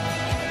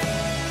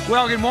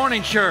Well, good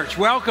morning, church.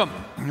 Welcome.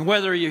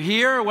 Whether you're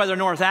here, whether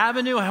North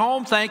Avenue,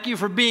 home, thank you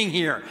for being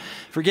here,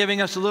 for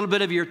giving us a little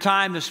bit of your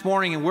time this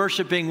morning and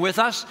worshiping with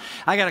us.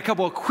 I got a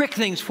couple of quick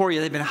things for you.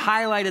 They've been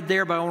highlighted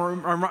there, but I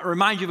want to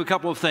remind you of a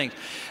couple of things.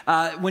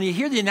 When you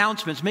hear the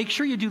announcements, make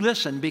sure you do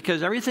listen,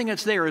 because everything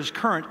that's there is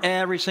current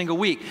every single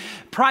week.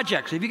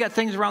 Projects, if you got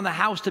things around the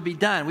house to be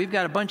done, we've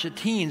got a bunch of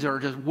teens that are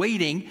just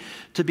waiting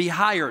to be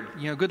hired.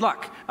 Good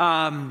luck.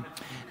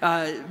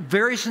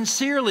 Very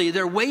sincerely,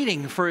 they're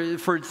waiting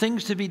for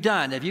things to be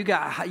done. If you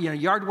got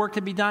yard work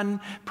to be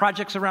done,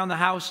 projects around the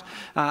house,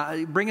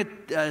 bring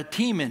a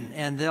team in,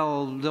 and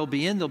they'll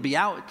be in, they'll be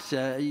out.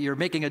 You're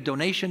making a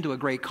donation to a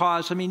great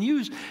cause. I mean,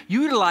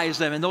 utilize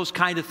them in those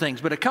kind of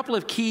things. But a couple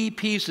of key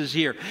pieces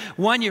here.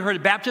 One, you heard the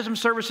baptism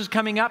service is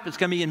coming up. It's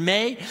going to be in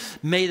May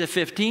the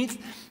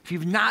 15th. If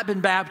you've not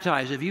been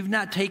baptized, if you've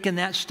not taken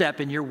that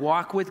step in your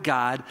walk with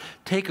God,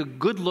 take a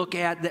good look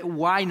at that.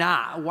 Why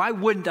not? Why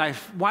wouldn't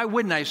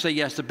I say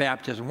yes to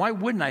baptism? Why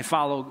wouldn't I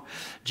follow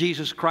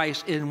Jesus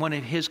Christ in one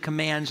of his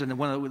commands and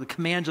one of the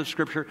commands of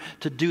Scripture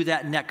to do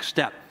that next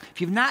step? If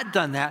you've not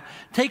done that,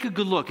 take a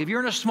good look. If you're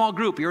in a small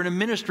group, you're in a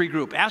ministry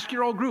group, ask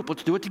your old group.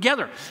 Let's do it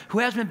together. Who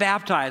has been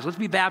baptized? Let's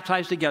be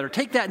baptized together.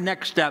 Take that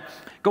next step.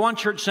 Go on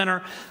Church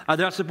Center.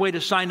 That's the way to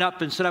sign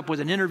up and set up with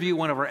an interview,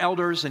 one of our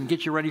elders, and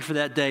get you ready for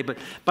that day. But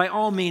by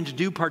all means,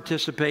 do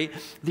participate.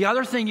 The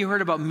other thing you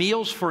heard about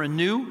Meals for a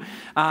New,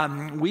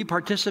 we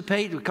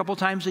participate a couple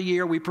times a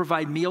year. We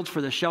provide meals for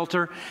the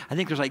shelter. I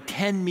think there's like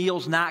 10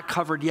 meals not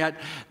covered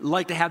yet. I'd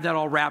like to have that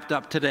all wrapped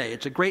up today.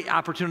 It's a great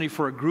opportunity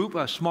for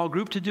a small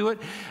group to do it.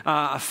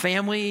 A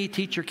family,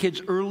 teach your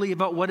kids early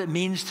about what it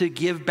means to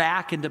give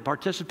back and to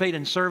participate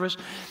in service.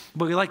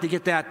 But we like to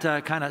get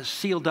that kind of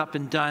sealed up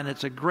and done.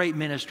 It's a great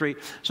ministry.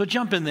 So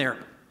jump in there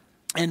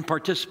and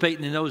participate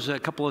in those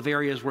couple of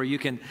areas where you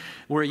can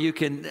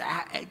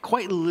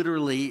quite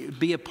literally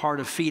be a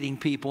part of feeding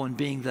people and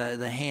being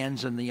the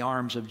hands and the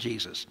arms of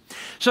Jesus.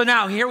 So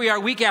now here we are,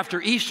 week after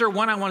Easter.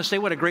 One, I want to say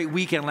what a great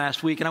weekend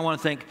last week, and I want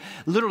to thank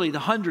literally the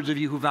hundreds of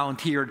you who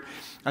volunteered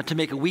to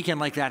make a weekend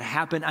like that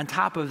happen. On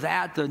top of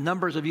that, the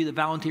numbers of you that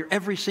volunteer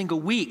every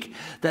single week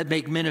that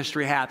make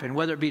ministry happen,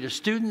 whether it be to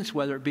students,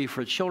 whether it be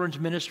for children's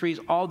ministries,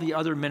 all the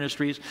other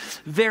ministries,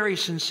 very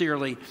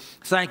sincerely,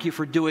 thank you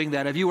for doing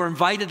that. If you were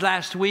invited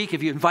last week,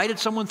 if you invited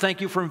someone, thank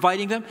you for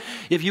inviting them.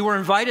 If you were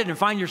invited and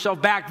find yourself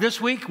back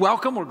this week,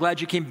 welcome. We're glad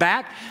you came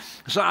back.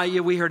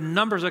 So we heard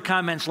numbers of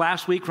comments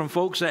last week from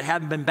folks that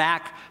haven't been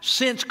back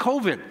since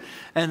COVID.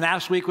 And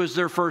last week was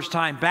their first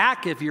time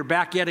back. If you're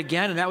back yet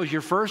again and that was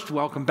your first,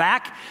 welcome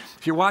back.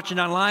 If you're watching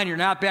online, you're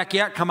not back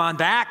yet, come on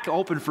back,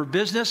 open for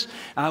business.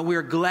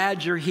 We're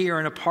glad you're here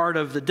and a part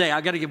of the day.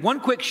 I got to give one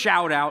quick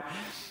shout out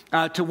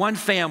to one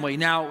family.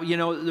 Now,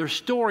 there's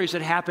stories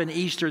that happen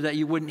Easter that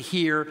you wouldn't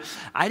hear.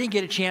 I didn't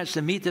get a chance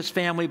to meet this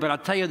family, but I'll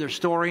tell you their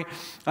story.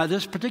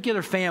 This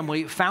particular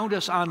family found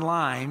us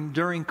online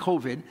during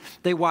COVID.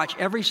 They watch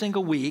every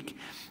single week,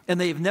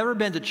 and they've never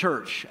been to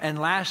church. And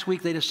last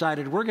week they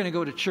decided we're going to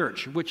go to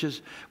church, which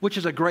is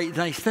a great,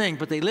 nice thing,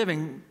 but they live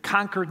in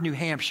Concord, New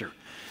Hampshire.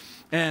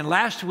 And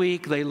last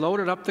week, they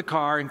loaded up the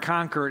car in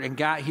Concord and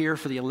got here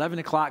for the 11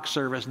 o'clock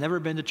service. Never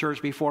been to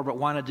church before, but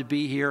wanted to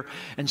be here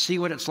and see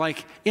what it's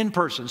like in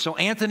person. So,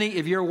 Anthony,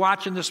 if you're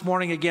watching this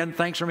morning, again,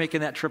 thanks for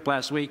making that trip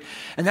last week.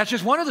 And that's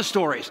just one of the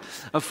stories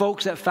of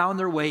folks that found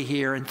their way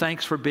here. And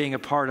thanks for being a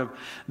part of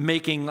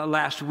making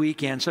last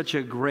weekend such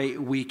a great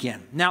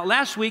weekend. Now,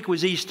 last week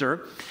was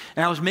Easter,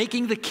 and I was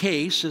making the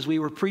case, as we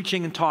were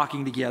preaching and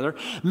talking together,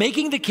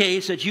 making the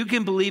case that you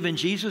can believe in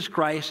Jesus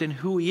Christ and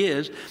who he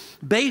is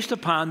based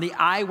upon the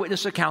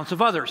eyewitness accounts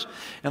of others.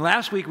 And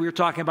last week we were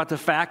talking about the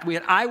fact we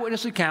had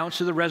eyewitness accounts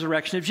to the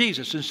resurrection of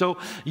Jesus. And so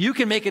you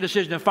can make a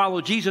decision to follow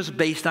Jesus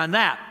based on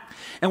that.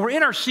 And we're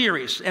in our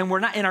series, and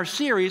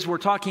we're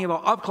talking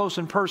about up close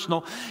and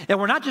personal. And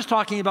we're not just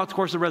talking about, of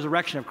course, the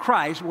resurrection of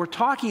Christ. We're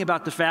talking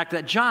about the fact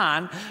that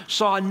John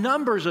saw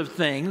numbers of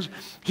things.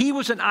 He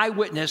was an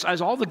eyewitness,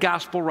 as all the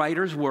gospel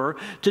writers were,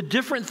 to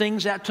different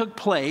things that took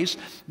place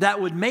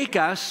that would make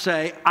us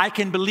say, I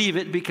can believe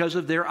it because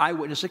of their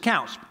eyewitness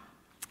accounts.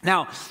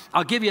 Now,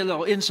 I'll give you a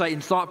little insight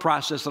and thought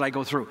process that I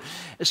go through.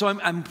 So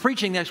I'm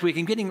preaching next week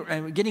and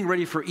getting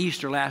ready for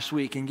Easter last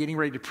week and getting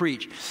ready to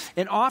preach.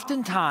 And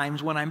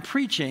oftentimes when I'm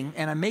preaching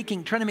and I'm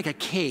trying to make a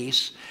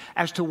case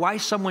as to why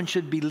someone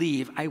should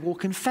believe, I will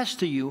confess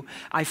to you,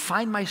 I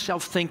find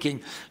myself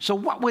thinking, so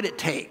what would it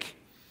take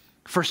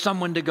for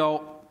someone to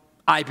go,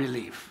 I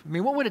believe? I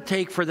mean, what would it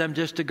take for them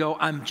just to go,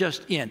 I'm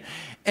just in?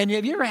 And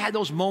have you ever had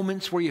those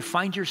moments where you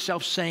find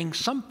yourself saying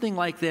something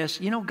like this,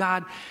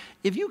 God,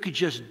 if you could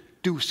just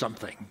do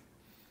something.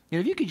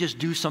 If you could just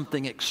do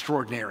something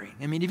extraordinary.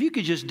 I mean, if you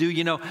could just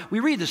do, we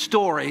read the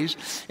stories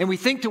and we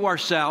think to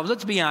ourselves,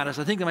 let's be honest,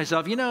 I think to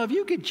myself, if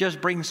you could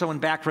just bring someone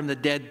back from the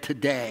dead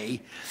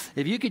today,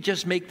 if you could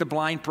just make the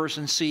blind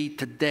person see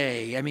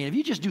today, I mean, if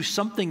you just do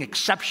something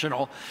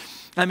exceptional,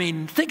 I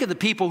mean, think of the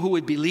people who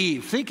would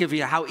believe. Think of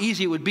how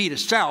easy it would be to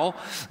sell,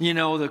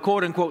 the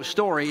quote-unquote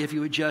story if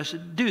you would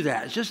just do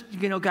that. It's just,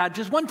 God,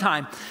 just one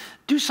time,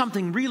 do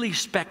something really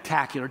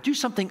spectacular. Do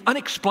something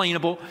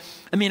unexplainable.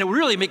 I mean, it would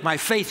really make my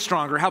faith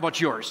stronger. How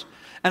about yours?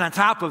 And on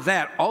top of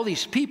that, all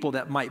these people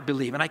that might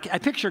believe. And I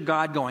picture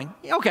God going,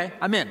 okay,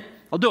 I'm in.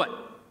 I'll do it.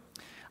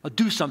 I'll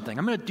do something.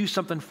 I'm going to do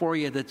something for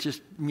you that's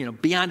just,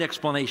 beyond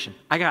explanation.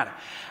 I got it.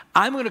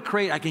 I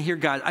can hear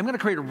God, I'm going to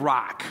create a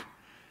rock.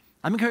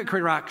 I'm going to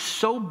create a rock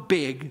so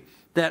big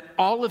that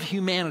all of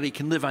humanity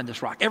can live on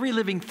this rock. Every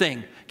living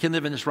thing can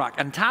live in this rock.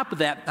 On top of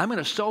that, I'm going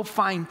to so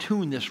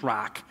fine-tune this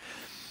rock,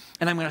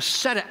 and I'm going to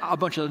set a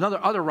bunch of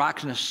other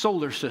rocks in a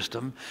solar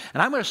system,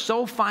 and I'm going to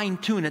so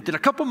fine-tune it that a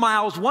couple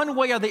miles one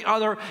way or the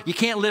other, you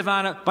can't live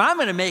on it, but I'm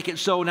going to make it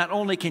so not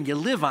only can you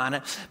live on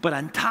it, but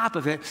on top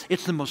of it,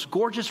 it's the most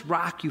gorgeous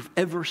rock you've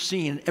ever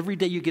seen. Every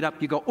day you get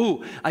up, you go,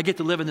 ooh, I get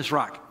to live in this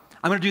rock.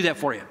 I'm going to do that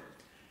for you.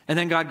 And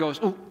then God goes,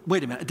 oh,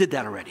 wait a minute, I did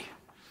that already.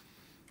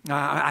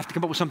 I have to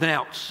come up with something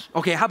else.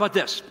 Okay, how about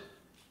this?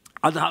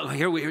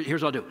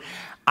 Here's what I'll do.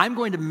 I'm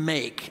going to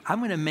make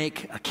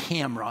a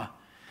camera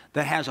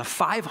that has a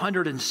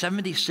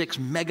 576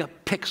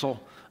 megapixel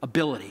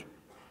ability.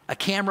 A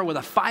camera with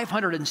a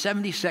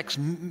 576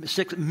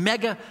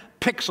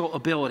 megapixel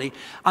ability.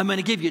 I'm going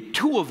to give you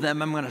 2 of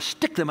them. I'm going to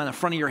stick them on the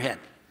front of your head.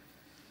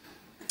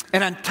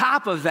 And on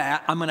top of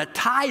that, I'm going to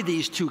tie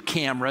these 2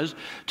 cameras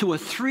to a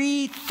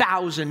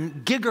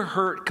 3,000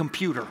 gigahertz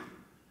computer.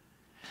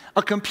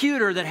 A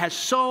computer that has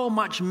so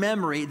much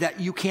memory that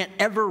you can't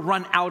ever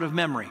run out of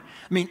memory.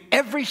 I mean,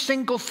 every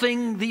single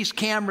thing these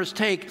cameras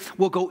take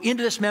will go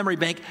into this memory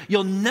bank.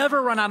 You'll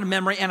never run out of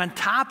memory. And on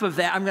top of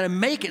that, I'm going to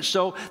make it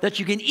so that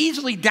you can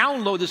easily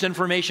download this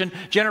information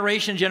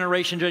generation.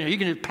 You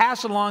can just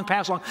pass it along,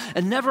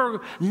 and never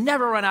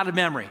run out of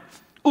memory.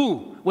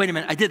 Ooh, wait a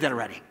minute, I did that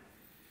already.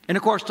 And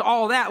of course, to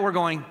all of that, we're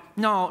going,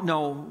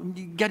 no,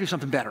 you got to do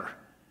something better.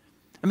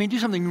 I mean, do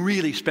something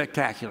really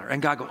spectacular.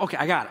 And God goes, okay,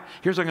 I got it.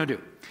 Here's what I'm going to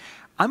do.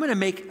 I'm going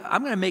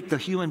to make the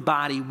human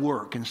body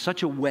work in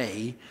such a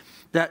way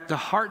that the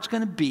heart's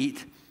going to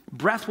beat,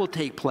 breath will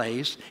take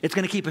place, it's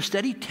going to keep a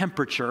steady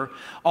temperature,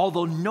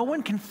 although no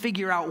one can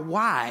figure out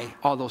why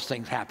all those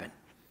things happen.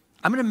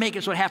 I'm going to make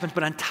it so it happens,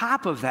 but on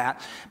top of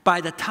that, by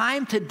the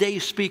time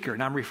today's speaker,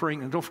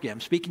 and don't forget,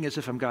 I'm speaking as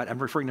if I'm God, I'm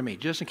referring to me,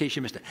 just in case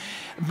you missed it.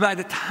 By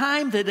the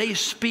time today's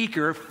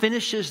speaker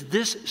finishes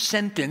this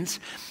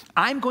sentence,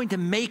 I'm going to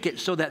make it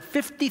so that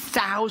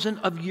 50,000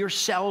 of your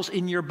cells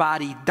in your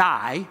body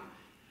die,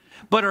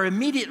 but are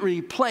immediately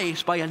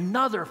replaced by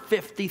another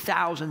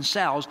 50,000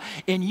 cells,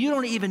 and you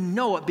don't even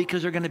know it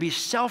because they're going to be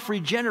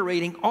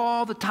self-regenerating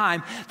all the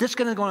time. This is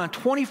going to go on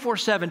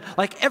 24/7,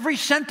 like every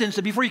sentence,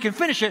 and before you can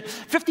finish it,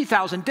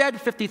 50,000 dead,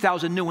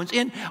 50,000 new ones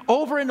in,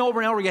 over and over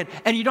and over again,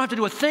 and you don't have to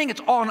do a thing.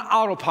 It's all on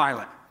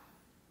autopilot.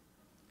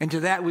 And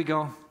to that we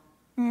go,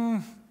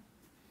 I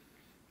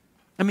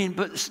mean,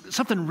 but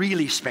something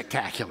really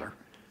spectacular,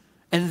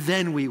 and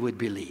then we would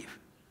believe.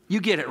 You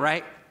get it,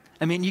 right?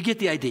 I mean, you get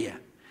the idea.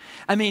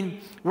 I mean,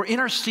 we're in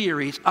our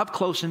series, Up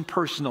Close and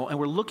Personal, and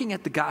we're looking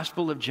at the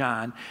Gospel of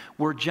John,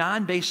 where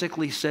John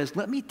basically says,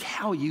 let me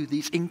tell you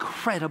these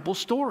incredible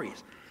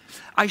stories.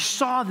 I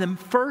saw them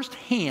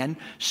firsthand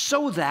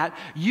so that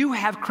you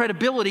have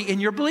credibility in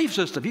your belief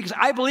system. Because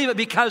I believe it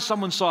because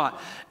someone saw it,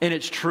 and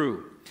it's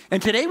true.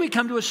 And today we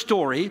come to a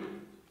story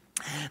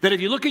that if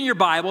you look in your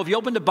Bible, if you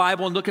open the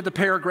Bible and look at the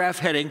paragraph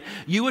heading,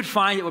 you would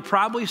find it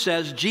probably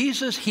says,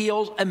 Jesus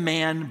heals a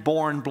man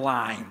born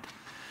blind.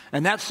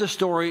 And that's the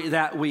story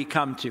that we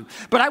come to.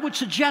 But I would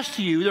suggest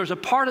to you there's a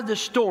part of this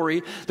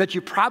story that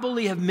you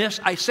probably have missed.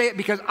 I say it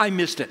because I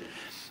missed it.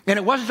 And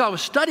it wasn't until I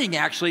was studying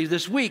actually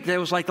this week that it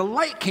was like the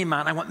light came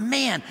on. I went,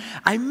 man,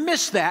 I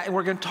missed that. And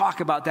we're going to talk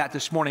about that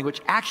this morning, which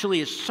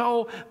actually is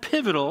so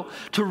pivotal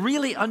to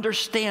really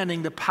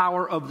understanding the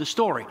power of the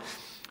story.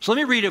 So let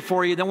me read it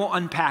for you, then we'll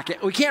unpack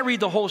it. We can't read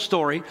the whole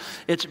story.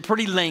 It's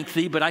pretty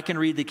lengthy, but I can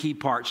read the key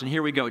parts. And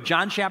here we go.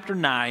 John chapter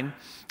 9,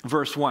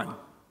 verse 1.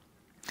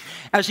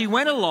 As he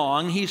went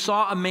along, he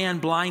saw a man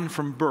blind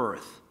from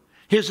birth.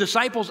 His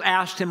disciples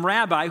asked him,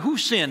 Rabbi, who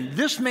sinned,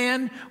 this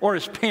man or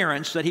his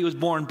parents, that he was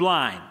born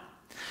blind?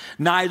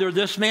 Neither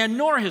this man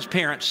nor his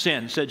parents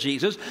sinned, said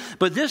Jesus,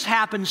 but this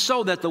happened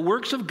so that the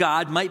works of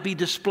God might be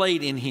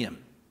displayed in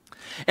him.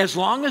 As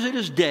long as it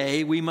is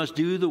day, we must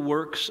do the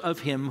works of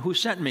him who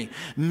sent me.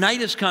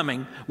 Night is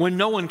coming when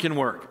no one can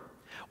work.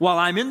 While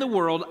I'm in the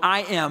world,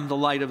 I am the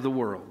light of the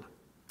world.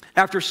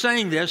 After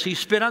saying this, he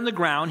spit on the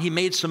ground, he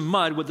made some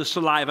mud with the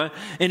saliva,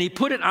 and he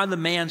put it on the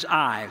man's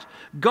eyes.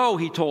 Go,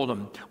 he told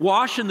him,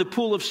 wash in the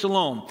pool of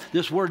Siloam.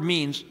 This word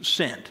means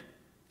sent.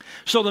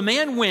 So the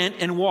man went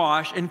and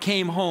washed and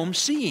came home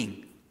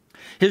seeing.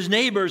 His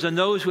neighbors and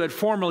those who had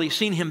formerly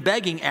seen him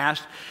begging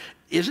asked,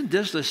 isn't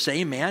this the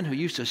same man who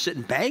used to sit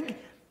and beg?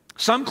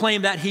 Some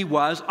claimed that he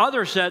was.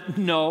 Others said,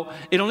 no,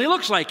 it only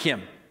looks like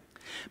him.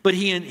 But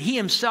he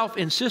himself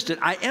insisted,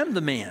 I am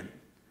the man.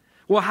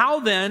 Well, how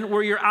then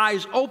were your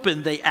eyes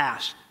opened, they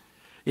asked.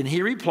 And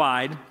he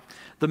replied,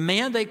 the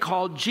man they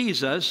called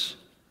Jesus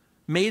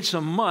made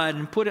some mud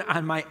and put it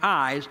on my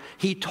eyes.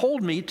 He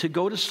told me to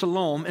go to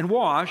Siloam and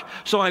wash.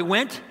 So I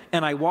went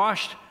and I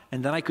washed,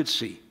 and then I could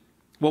see.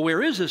 Well,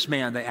 where is this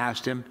man? They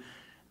asked him.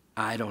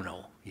 I don't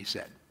know, he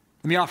said.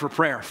 Let me offer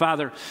prayer.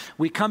 Father,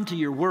 we come to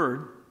your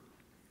word,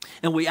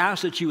 and we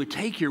ask that you would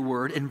take your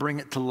word and bring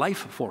it to life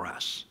for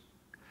us.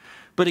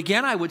 But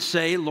again, I would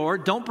say,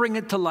 Lord, don't bring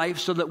it to life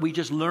so that we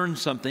just learn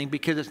something,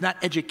 because it's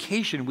not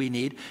education we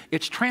need,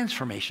 it's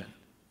transformation.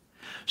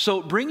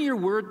 So bring your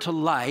word to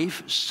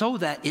life so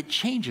that it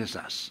changes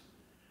us.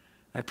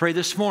 I pray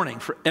this morning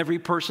for every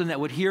person that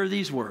would hear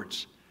these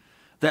words,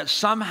 that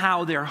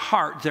somehow their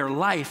heart, their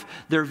life,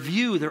 their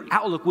view, their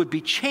outlook would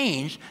be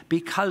changed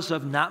because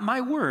of not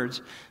my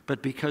words,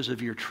 but because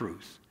of your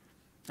truth.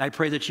 I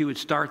pray that you would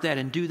start that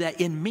and do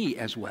that in me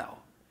as well.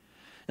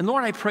 And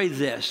Lord, I pray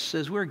this,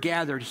 as we're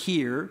gathered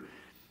here,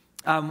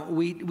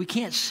 we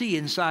can't see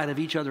inside of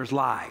each other's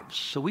lives,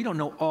 so we don't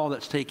know all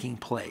that's taking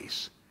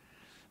place.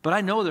 But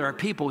I know there are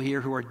people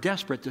here who are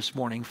desperate this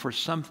morning for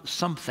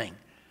something.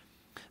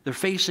 They're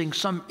facing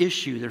some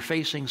issue. They're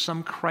facing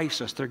some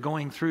crisis. They're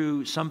going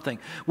through something,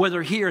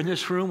 whether here in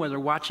this room, whether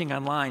watching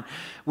online,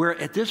 where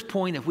at this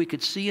point, if we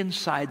could see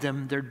inside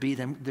them,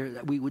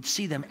 we would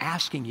see them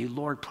asking you,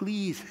 Lord,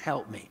 please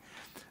help me.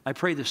 I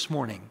pray this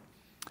morning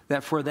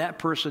that for that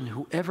person,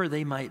 whoever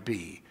they might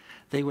be,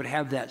 they would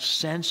have that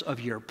sense of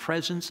your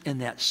presence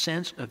and that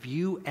sense of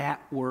you at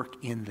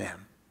work in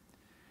them.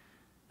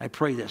 I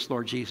pray this,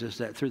 Lord Jesus,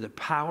 that through the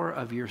power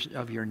of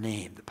your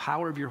name, the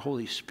power of your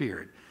Holy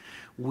Spirit,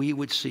 we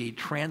would see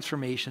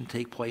transformation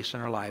take place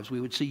in our lives.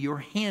 We would see your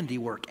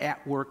handiwork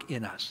at work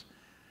in us.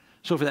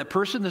 So for that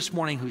person this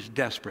morning who's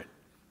desperate,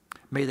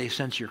 may they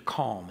sense your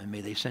calm, and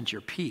may they sense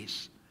your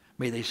peace.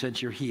 May they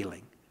sense your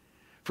healing.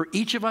 For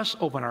each of us,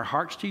 open our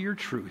hearts to your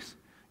truth.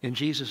 In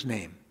Jesus'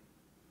 name,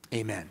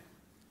 amen.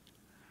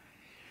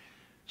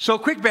 So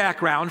quick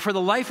background, for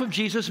the life of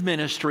Jesus'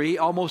 ministry,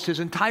 almost his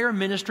entire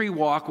ministry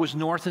walk was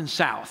north and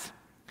south.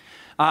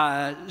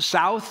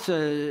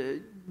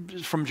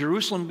 From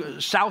Jerusalem,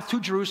 south to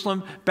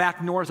Jerusalem,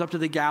 back north up to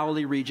the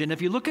Galilee region.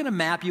 If you look at a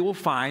map, you will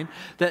find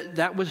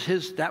that was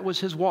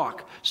his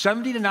walk.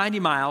 70 to 90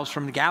 miles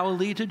from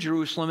Galilee to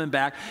Jerusalem and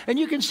back. And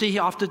you can see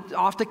off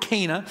to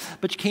Cana,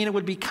 but Cana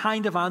would be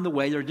kind of on the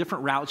way. There are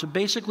different routes, so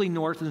basically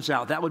north and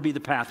south. That would be the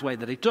pathway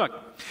that he took.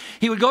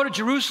 He would go to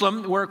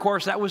Jerusalem, where, of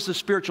course, that was the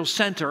spiritual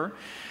center.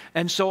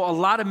 And so a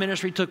lot of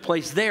ministry took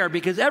place there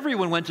because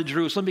everyone went to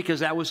Jerusalem because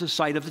that was the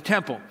site of the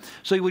temple.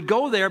 So he would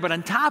go there, but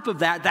on top of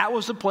that, that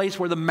was the place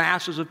where the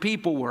masses of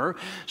people were.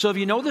 So if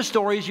you know the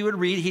stories you would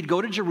read, he'd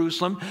go to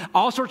Jerusalem.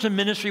 All sorts of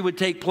ministry would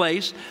take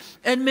place.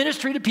 And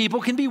ministry to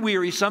people can be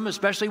wearisome,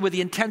 especially with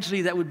the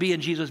intensity that would be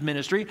in Jesus'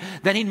 ministry.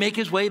 Then he'd make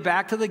his way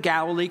back to the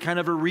Galilee, kind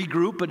of a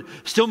regroup, but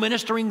still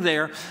ministering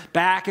there.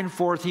 Back and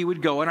forth he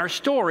would go. And our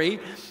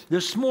story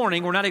this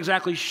morning, we're not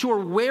exactly sure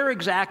where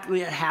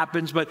exactly it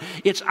happens, but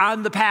it's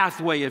on the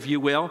pathway, if you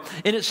will.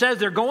 And it says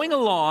they're going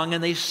along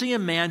and they see a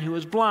man who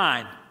is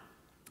blind.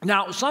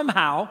 Now,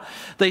 somehow,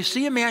 they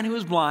see a man who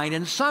is blind,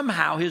 and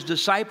somehow his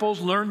disciples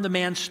learn the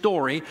man's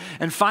story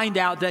and find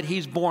out that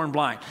he's born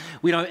blind.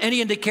 We don't have any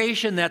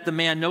indication that the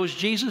man knows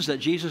Jesus, that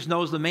Jesus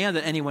knows the man,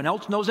 that anyone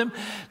else knows him.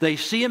 They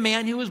see a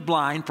man who is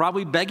blind,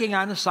 probably begging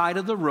on the side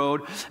of the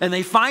road, and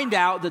they find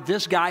out that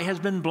this guy has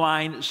been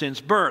blind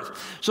since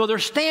birth. So they're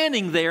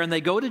standing there, and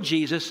they go to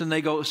Jesus, and they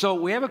go, so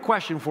we have a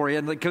question for you,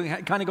 and it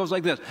kind of goes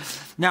like this.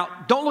 Now,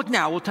 don't look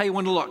now. We'll tell you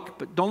when to look,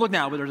 but don't look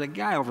now. But there's a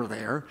guy over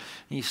there, and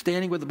he's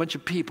standing with a bunch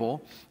of people,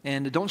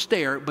 and don't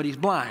stare, but he's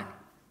blind.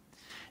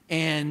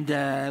 And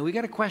we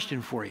got a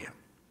question for you.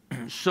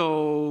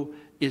 So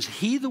is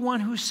he the one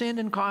who sinned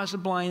and caused the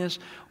blindness,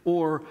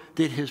 or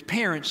did his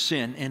parents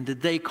sin and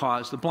did they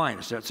cause the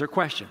blindness? That's their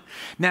question.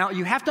 Now,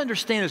 you have to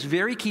understand this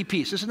very key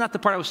piece. This is not the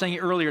part I was saying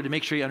earlier to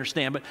make sure you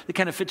understand, but it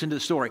kind of fits into the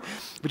story.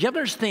 But you have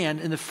to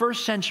understand, in the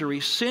first century,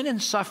 sin and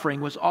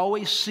suffering was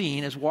always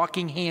seen as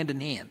walking hand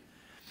in hand.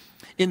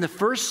 In the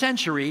first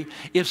century,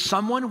 if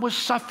someone was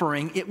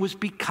suffering, it was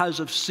because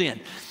of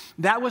sin.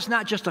 That was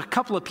not just a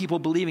couple of people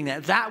believing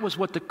that. That was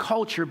what the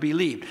culture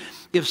believed.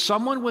 If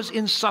someone was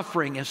in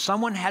suffering, if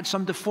someone had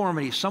some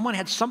deformity, someone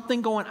had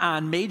something going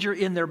on major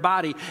in their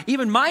body,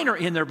 even minor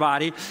in their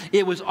body,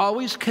 it was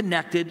always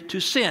connected to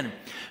sin.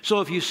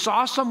 So if you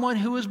saw someone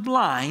who was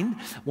blind,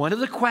 one of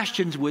the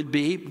questions would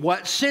be,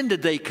 what sin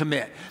did they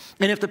commit?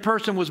 And if the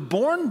person was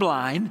born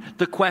blind,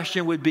 the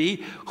question would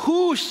be,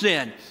 who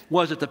sinned?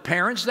 Was it the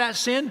parents that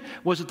sinned?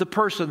 Was it the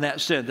person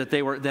that sinned, that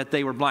they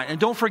were blind? And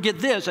don't forget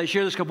this, I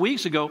shared this a couple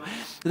weeks ago,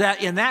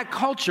 that in that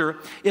culture,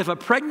 if a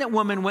pregnant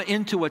woman went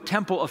into a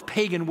temple of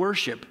pagan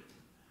worship,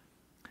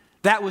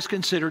 that was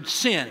considered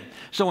sin.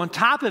 So on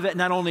top of it,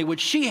 not only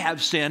would she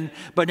have sin,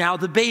 but now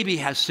the baby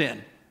has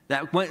sin.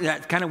 That was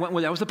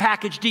the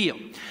package deal.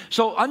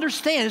 So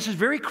understand, this is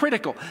very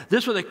critical.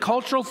 This was a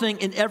cultural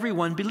thing and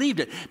everyone believed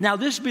it. Now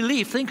this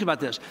belief, think about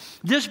this.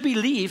 This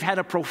belief had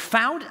a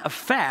profound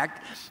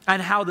effect on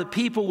how the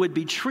people would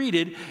be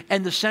treated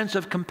and the sense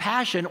of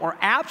compassion or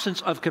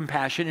absence of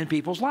compassion in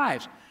people's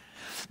lives.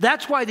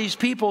 That's why these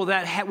people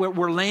that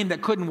were lame,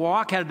 that couldn't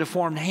walk, had a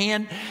deformed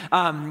hand,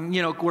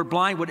 were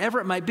blind, whatever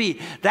it might be.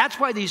 That's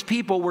why these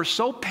people were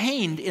so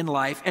pained in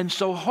life and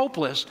so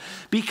hopeless,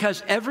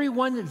 because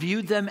everyone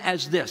viewed them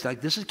as this.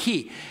 Like, this is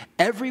key.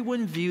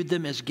 Everyone viewed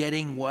them as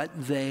getting what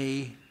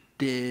they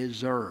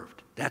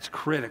deserved. That's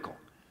critical.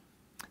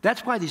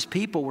 That's why these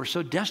people were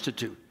so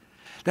destitute.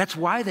 That's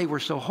why they were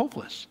so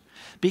hopeless.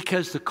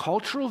 Because the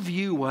cultural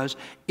view was,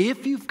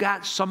 if you've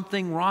got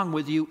something wrong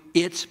with you,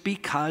 it's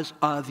because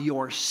of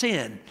your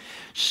sin.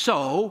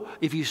 So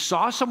if you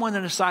saw someone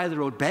on the side of the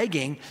road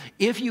begging,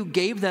 if you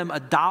gave them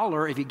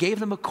 $1, if you gave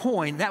them a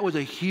coin, that was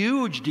a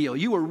huge deal.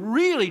 You were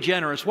really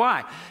generous.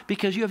 Why?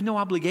 Because you have no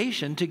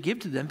obligation to give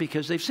to them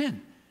because they've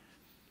sinned.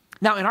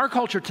 Now, in our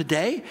culture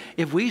today,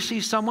 if we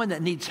see someone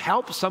that needs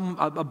help,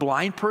 a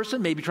blind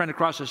person, maybe trying to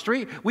cross the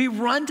street, we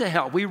run to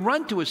help. We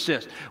run to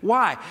assist.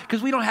 Why?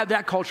 Because we don't have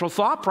that cultural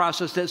thought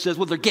process that says,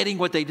 well, they're getting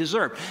what they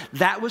deserve.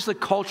 That was the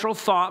cultural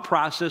thought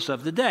process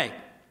of the day.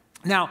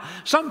 Now,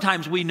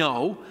 sometimes we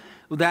know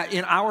that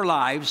in our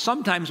lives,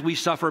 sometimes we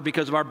suffer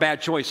because of our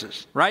bad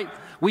choices, right?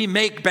 We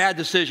make bad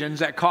decisions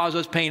that cause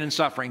us pain and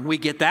suffering. We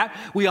get that.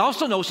 We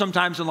also know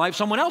sometimes in life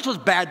someone else's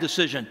bad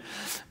decision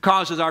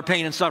causes our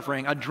pain and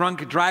suffering. A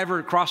drunk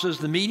driver crosses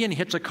the median,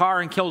 hits a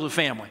car, and kills a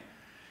family.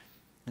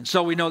 And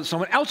so we know that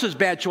someone else's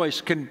bad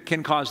choice can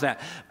cause that.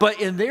 But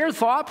in their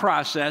thought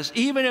process,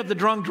 even if the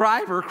drunk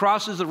driver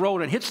crosses the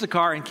road and hits the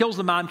car and kills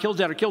the mom, kills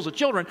dad, or kills the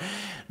children,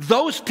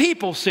 those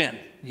people sin.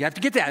 You have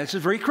to get that. This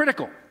is very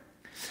critical.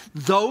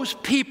 Those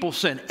people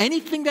sin.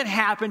 Anything that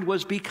happened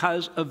was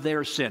because of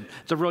their sin.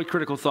 It's a really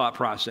critical thought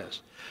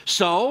process.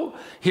 So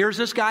here's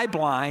this guy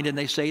blind, and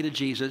they say to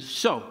Jesus,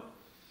 so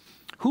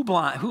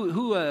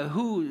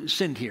who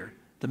sinned here?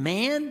 The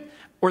man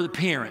or the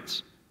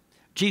parents?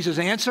 Jesus'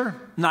 answer,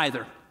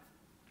 neither.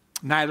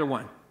 Neither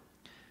one.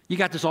 You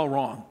got this all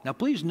wrong. Now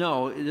please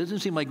know, it doesn't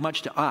seem like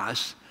much to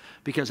us,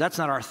 because that's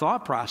not our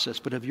thought process.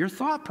 But if your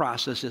thought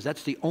process is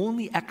that's the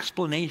only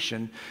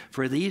explanation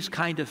for these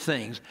kind of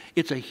things,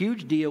 it's a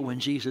huge deal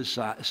when Jesus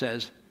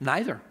says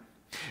neither.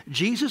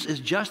 Jesus is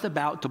just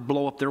about to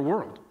blow up their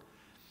world.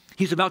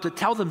 He's about to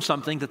tell them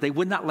something that they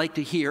would not like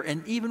to hear,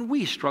 and even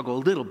we struggle a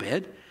little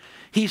bit.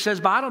 He says,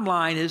 bottom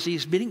line is,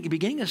 he's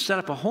beginning to set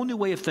up a whole new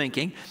way of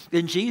thinking,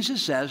 and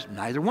Jesus says,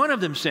 neither one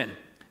of them sinned.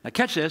 Now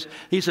catch this.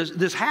 He says,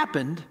 this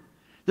happened.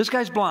 This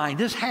guy's blind.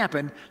 This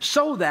happened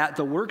so that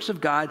the works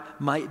of God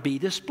might be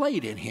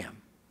displayed in him.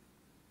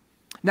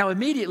 Now,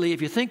 immediately,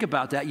 if you think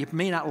about that, you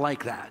may not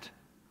like that.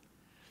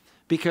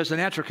 Because the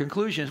natural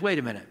conclusion is, wait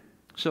a minute.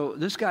 So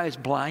this guy is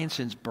blind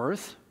since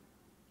birth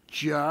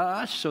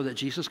just so that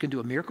Jesus can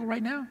do a miracle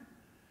right now?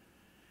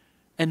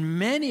 And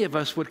many of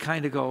us would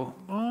kind of go,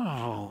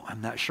 oh,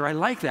 I'm not sure I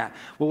like that.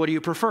 Well, what do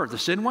you prefer? The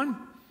sin one?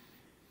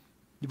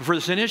 You prefer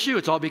the sin issue?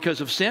 It's all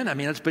because of sin? I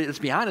mean, let's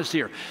be honest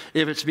here.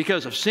 If it's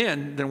because of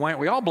sin, then why aren't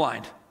we all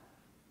blind?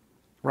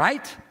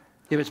 Right?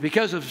 If it's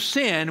because of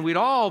sin, we'd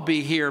all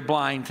be here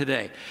blind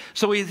today.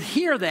 So we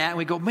hear that and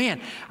we go,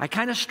 man, I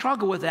kind of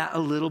struggle with that a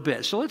little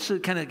bit. So let's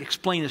kind of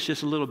explain this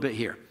just a little bit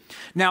here.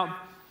 Now,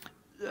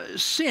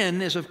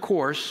 sin is, of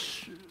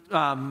course,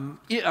 an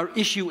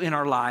issue in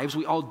our lives.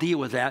 We all deal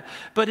with that.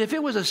 But if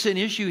it was a sin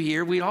issue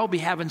here, we'd all be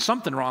having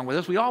something wrong with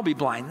us. We'd all be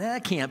blind.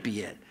 That can't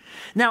be it.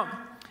 Now,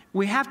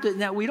 we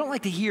don't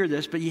like to hear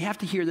this, but you have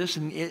to hear this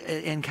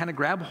and kind of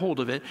grab hold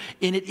of it.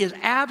 And it is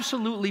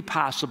absolutely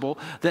possible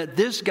that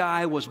this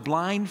guy was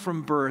blind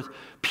from birth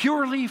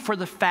purely for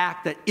the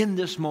fact that in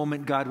this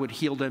moment God would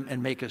heal him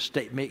and make a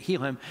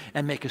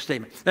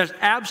statement. That's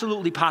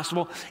absolutely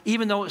possible,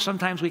 even though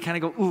sometimes we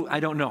kind of go, ooh, I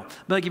don't know.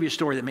 But I'll give you a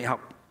story that may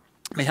help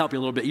you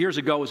a little bit. Years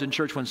ago, I was in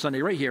church one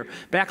Sunday right here,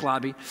 out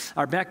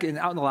in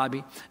the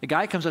lobby. A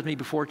guy comes up to me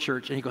before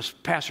church, and he goes,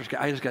 Pastor Scott,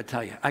 I just got to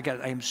tell you, I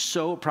am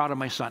so proud of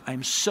my son.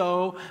 I'm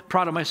so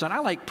proud of my son. I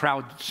like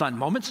proud son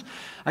moments.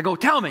 I go,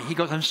 tell me. He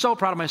goes, I'm so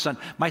proud of my son.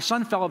 My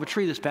son fell off a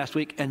tree this past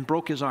week and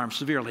broke his arm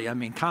severely. I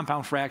mean,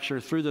 compound fracture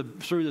through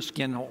the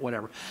skin,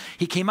 whatever.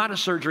 He came out of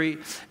surgery,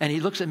 and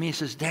he looks at me and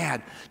says,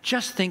 Dad,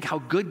 just think how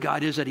good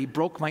God is that he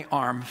broke my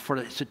arm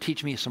to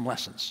teach me some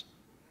lessons.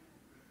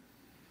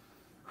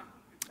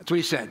 That's what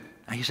he said.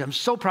 He said, I'm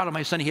so proud of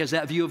my son. He has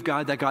that view of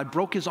God, that God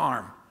broke his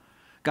arm.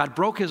 God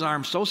broke his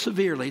arm so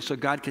severely so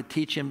God could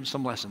teach him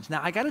some lessons. Now,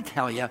 I got to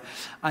tell you,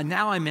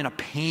 now I'm in a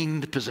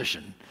pained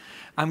position.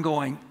 I'm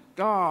going,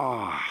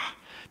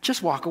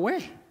 just walk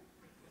away.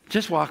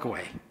 Just walk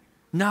away.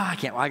 No, I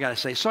can't. Well, I got to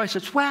say. So I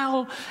said,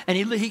 well, and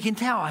he can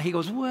tell. He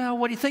goes, well,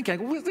 what do you think? I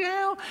go,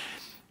 well,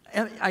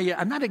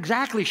 I'm not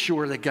exactly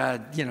sure that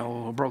God,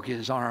 broke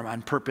his arm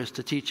on purpose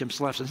to teach him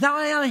some lessons.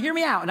 Now, hear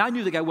me out. And I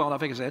knew the guy well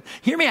enough. I could say,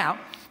 hear me out.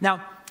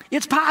 Now,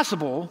 it's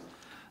possible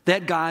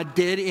that God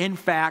did, in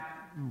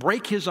fact,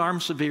 break his arm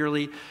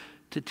severely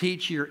to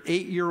teach your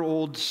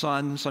 8-year-old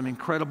son some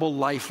incredible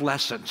life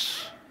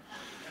lessons.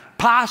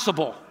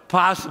 Possible.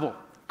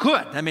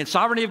 Could. I mean,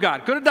 sovereignty of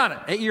God. Could have done it.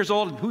 8 years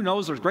old, who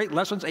knows? There's great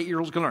lessons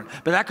 8-year-olds can learn.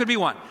 But that could be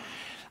one.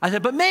 I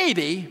said, but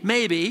maybe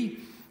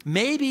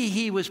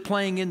he was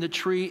playing in the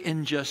tree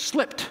and just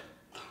slipped,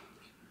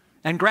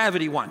 and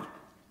gravity won.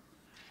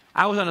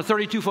 I was on a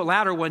 32-foot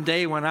ladder one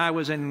day when I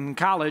was in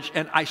college,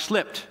 and I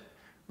slipped.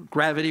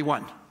 Gravity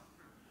won.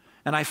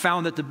 And I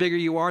found that the bigger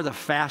you are, the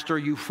faster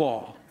you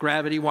fall.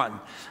 Gravity won.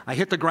 I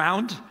hit the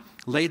ground,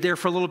 laid there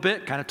for a little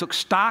bit, kind of took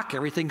stock.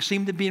 Everything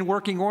seemed to be in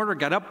working order.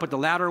 Got up, put the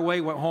ladder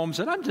away, went home,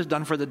 said, I'm just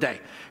done for the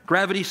day.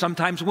 Gravity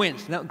sometimes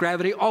wins. No,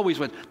 gravity always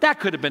wins. That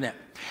could have been it.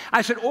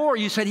 I said, or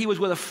you said he was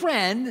with a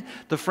friend.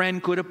 The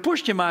friend could have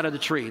pushed him out of the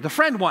tree. The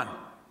friend won.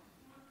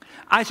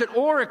 I said,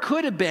 or it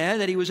could have been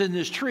that he was in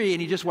this tree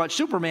and he just watched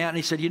Superman and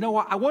he said, you know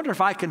what, I wonder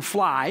if I can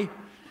fly.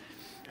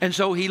 And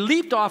so he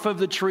leaped off of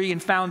the tree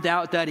and found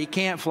out that he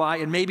can't fly,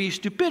 and maybe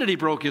stupidity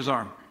broke his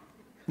arm.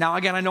 Now,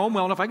 again, I know him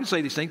well enough I can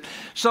say these things.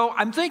 So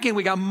I'm thinking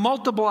we got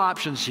multiple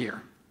options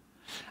here.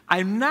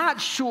 I'm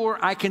not sure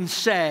I can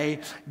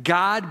say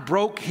God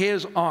broke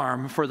his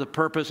arm for the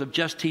purpose of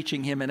just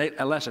teaching him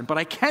a lesson. But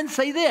I can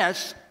say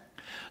this,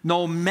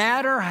 no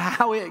matter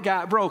how it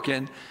got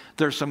broken,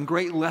 there's some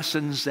great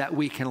lessons that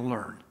we can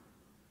learn.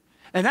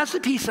 And that's the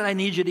piece that I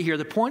need you to hear.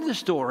 The point of the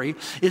story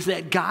is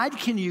that God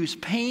can use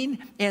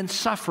pain and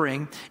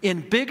suffering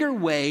in bigger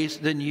ways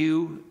than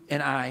you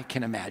and I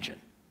can imagine.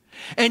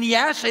 And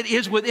yes, it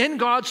is within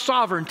God's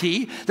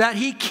sovereignty that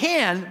he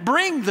can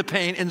bring the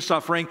pain and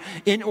suffering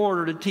in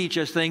order to teach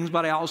us things.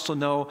 But I also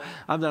know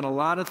I've done a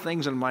lot of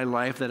things in my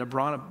life that have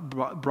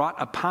brought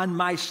upon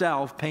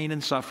myself pain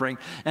and suffering.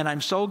 And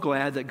I'm so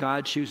glad that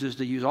God chooses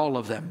to use all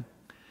of them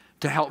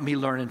to help me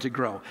learn and to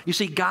grow. You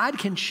see, God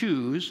can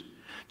choose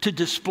to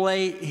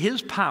display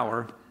his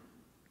power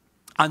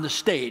on the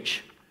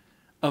stage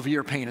of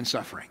your pain and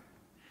suffering.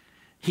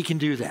 He can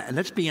do that. And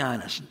let's be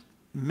honest,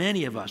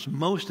 many of us,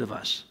 most of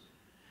us,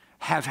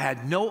 have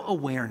had no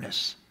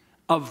awareness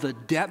of the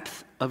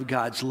depth of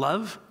God's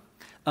love,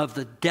 of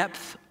the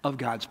depth of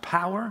God's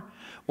power,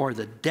 or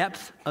the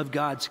depth of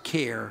God's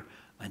care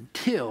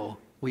until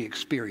we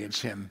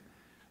experience him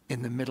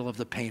in the middle of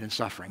the pain and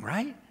suffering,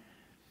 right?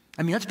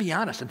 I mean, let's be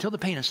honest, until the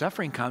pain and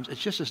suffering comes, it's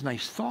just this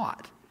nice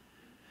thought.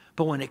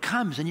 But when it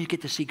comes, then you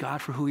get to see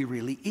God for who he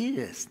really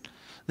is.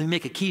 Let me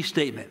make a key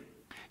statement.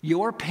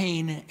 Your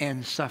pain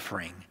and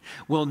suffering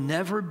will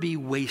never be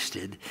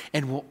wasted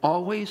and will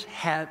always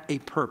have a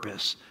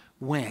purpose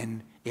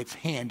when it's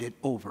handed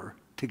over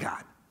to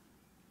God.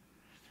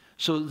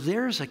 So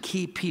there's a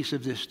key piece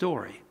of this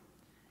story.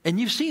 And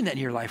you've seen that in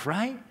your life,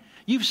 right?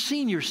 You've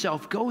seen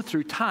yourself go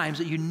through times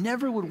that you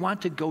never would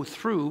want to go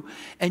through,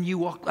 and you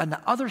walk on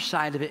the other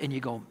side of it and you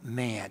go,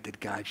 man, did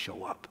God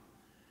show up?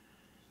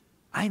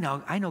 I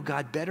know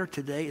God better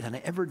today than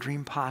I ever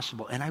dreamed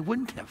possible, and I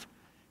wouldn't have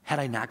had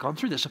I not gone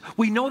through this.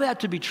 We know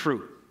that to be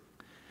true.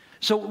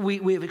 So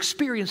we have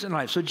experienced in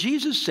life. So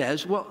Jesus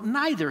says, well,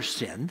 neither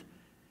sinned.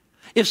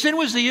 If sin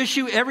was the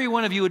issue, every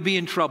one of you would be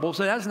in trouble,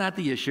 so that's not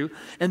the issue.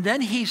 And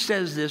then he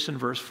says this in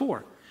verse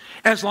 4.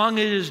 As long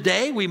as it is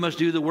day, we must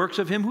do the works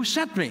of him who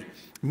sent me.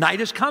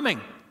 Night is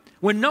coming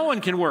when no one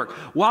can work.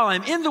 While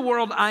I'm in the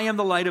world, I am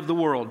the light of the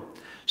world.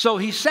 So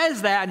he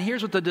says that, and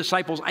here's what the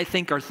disciples, I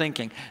think, are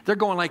thinking. They're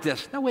going like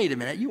this. Now, wait a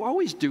minute. You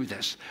always do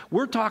this.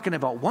 We're talking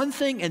about one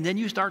thing, and then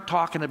you start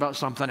talking about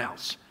something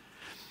else.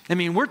 I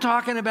mean, we're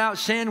talking about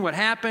sin, what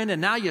happened, and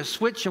now you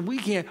switch, and we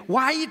can't.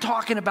 Why are you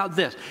talking about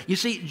this? You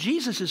see,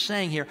 Jesus is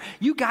saying here,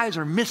 you guys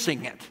are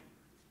missing it.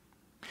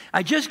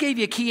 I just gave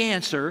you a key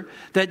answer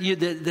that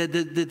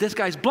this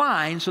guy's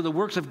blind, so the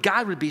works of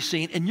God would be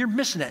seen, and you're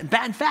missing it.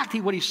 In fact,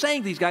 what he's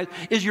saying to these guys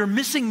is you're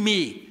missing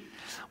me.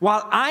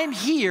 While I'm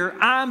here,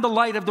 I'm the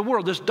light of the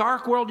world. This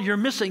dark world you're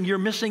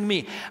missing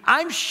me.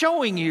 I'm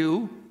showing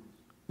you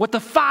what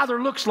the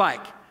Father looks like.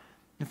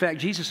 In fact,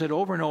 Jesus said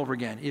over and over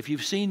again, if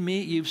you've seen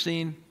me, you've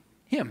seen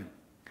him.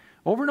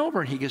 Over and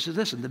over, and he says,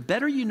 listen, the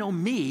better you know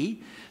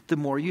me, the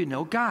more you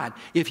know God.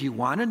 If you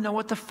want to know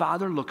what the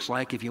Father looks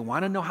like, if you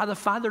want to know how the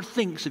Father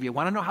thinks, if you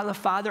want to know how the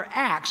Father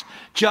acts,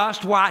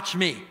 just watch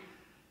me.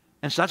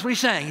 And so that's what he's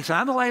saying. He said,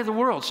 I'm the light of the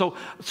world. So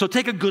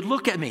take a good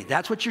look at me.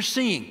 That's what you're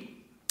seeing.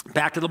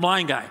 Back to the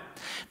blind guy.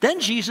 Then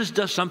Jesus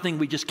does something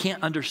we just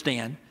can't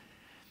understand.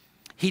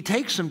 He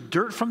takes some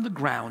dirt from the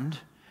ground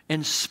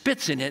and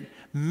spits in it,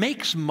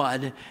 makes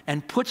mud,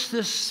 and puts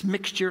this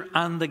mixture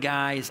on the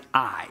guy's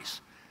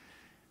eyes.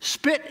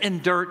 Spit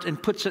and dirt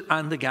and puts it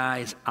on the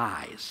guy's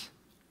eyes.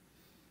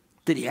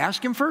 Did he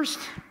ask him first?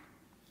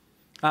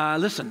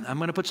 Listen, I'm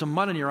going to put some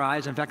mud in your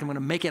eyes. In fact, I'm going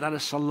to make it out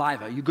of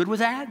saliva. You good with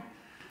that?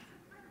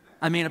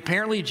 I mean,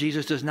 apparently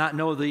Jesus does not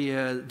know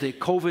the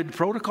COVID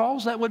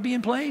protocols that would be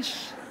in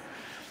place.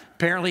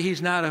 Apparently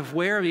he's not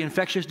aware of the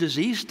infectious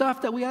disease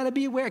stuff that we ought to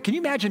be aware. Can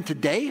you imagine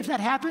today if that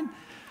happened?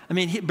 I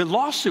mean, the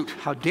lawsuit,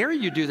 how dare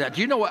you do that?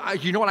 Do you know what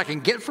I can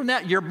get from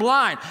that? You're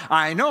blind.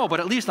 I know, but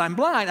at least I'm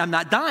blind. I'm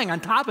not dying on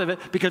top of it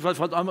because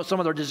of some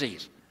other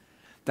disease.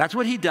 That's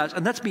what he does.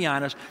 And let's be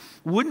honest,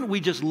 wouldn't we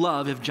just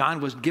love if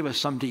John would give us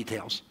some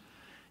details?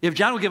 If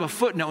John would give a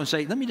footnote and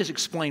say, let me just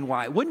explain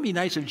why. Wouldn't it be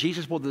nice if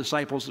Jesus pulled the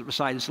disciples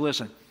aside and said,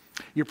 listen,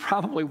 you're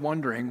probably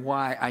wondering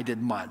why I did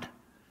mud.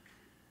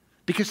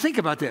 Because think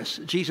about this.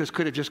 Jesus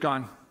could have just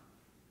gone,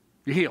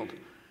 you're healed.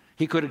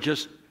 He could have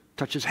just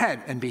touched his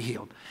head and be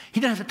healed. He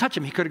didn't have to touch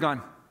him. He could have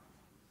gone.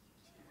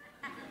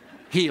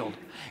 healed.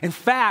 In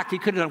fact, he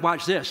could have done,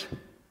 watch this,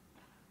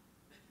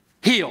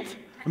 healed.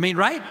 I mean,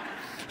 right?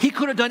 He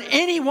could have done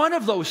any one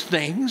of those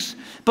things,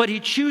 but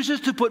he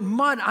chooses to put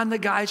mud on the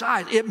guy's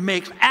eyes. It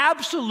makes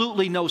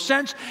absolutely no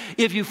sense.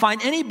 If you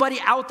find anybody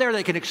out there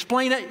that can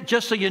explain it,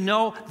 just so you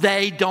know,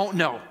 they don't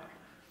know.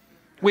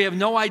 We have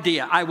no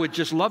idea. I would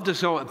just love to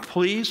know,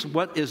 please,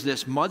 what is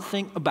this mud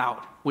thing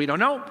about? We don't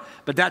know,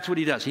 but that's what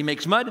he does. He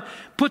makes mud,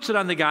 puts it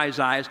on the guy's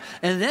eyes,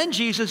 and then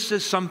Jesus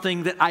says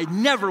something that I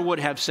never would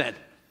have said.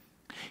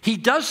 He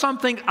does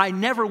something I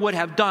never would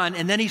have done,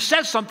 and then he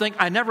says something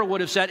I never would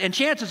have said, and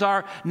chances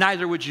are,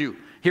 neither would you.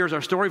 Here's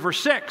our story,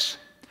 verse 6.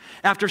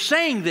 After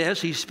saying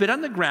this, he spit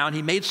on the ground,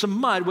 he made some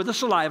mud with the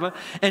saliva,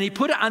 and he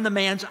put it on the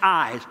man's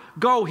eyes.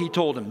 Go, he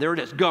told him. There it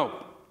is,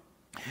 go.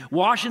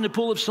 Wash in the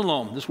pool of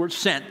Siloam. This word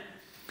sent.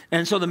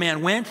 And so the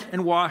man went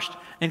and washed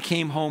and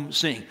came home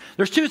seeing.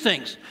 There's two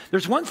things.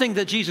 There's one thing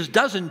that Jesus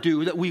doesn't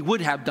do that we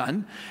would have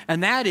done,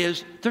 and that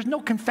is there's no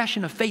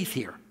confession of faith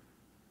here.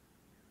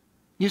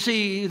 You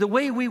see, the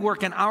way we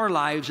work in our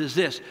lives is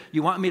this.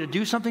 You want me to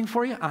do something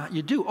for you?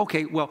 You do.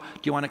 Okay, well, do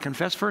you want to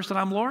confess first that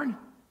I'm Lord?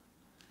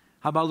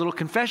 How about a little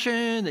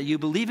confession that you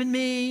believe in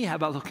me? How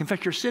about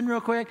confess your sin real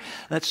quick?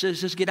 Let's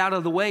just get out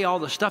of the way all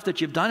the stuff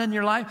that you've done in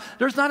your life.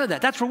 There's none of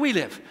that. That's where we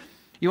live.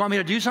 You want me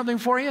to do something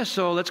for you?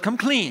 So let's come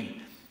clean.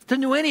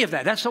 Didn't do any of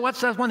that. That's one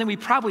thing we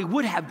probably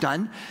would have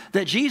done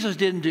that Jesus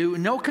didn't do.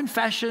 No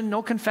confession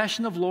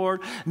of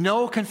Lord,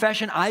 no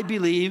confession, I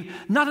believe,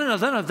 none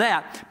of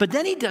that. But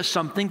then he does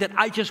something that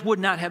I just would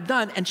not have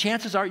done, and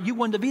chances are you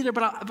wouldn't have either,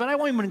 but I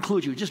won't even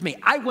include you, just me.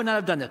 I would not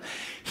have done this.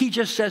 He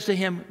just says to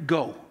him,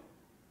 go.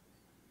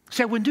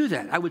 See, I wouldn't do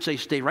that. I would say,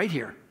 stay right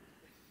here.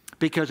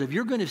 Because if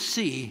you're going to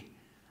see,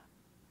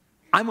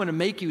 I'm going to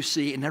make you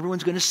see, and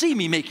everyone's going to see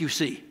me make you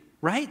see,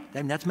 right?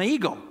 And that's my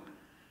ego.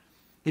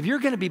 If you're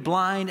going to be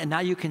blind and now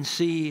you can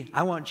see,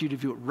 I want you to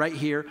do it right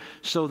here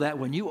so that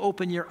when you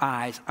open your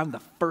eyes, I'm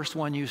the first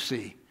one you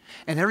see.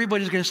 And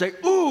everybody's going to say,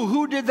 ooh,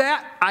 who did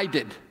that? I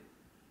did.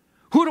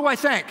 Who do I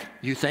thank?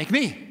 You thank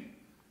me.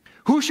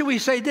 Who should we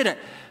say did it?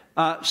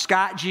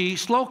 Scott G.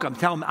 Slocum.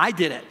 Tell him I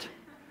did it.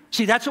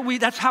 See, that's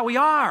how we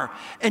are.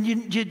 And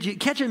you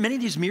catch in many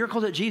of these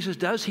miracles that Jesus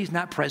does, he's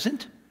not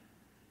present.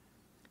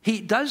 He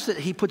does that.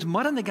 He puts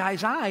mud on the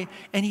guy's eye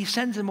and he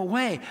sends him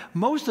away.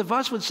 Most of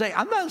us would say,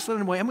 I'm not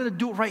sending him away. I'm going to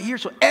do it right here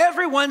so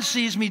everyone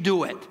sees me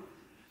do it.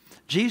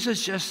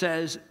 Jesus just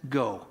says,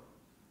 go.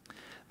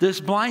 This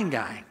blind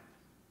guy,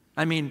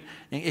 I mean,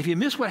 if you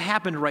miss what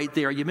happened right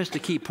there, you missed a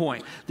key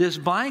point. This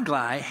blind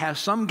guy has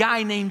some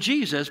guy named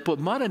Jesus put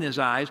mud in his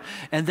eyes,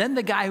 and then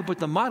the guy who put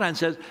the mud on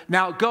says,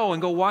 now go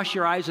and go wash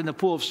your eyes in the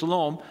pool of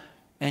Siloam.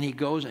 And he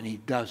goes and he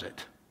does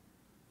it.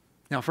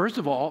 Now, first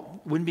of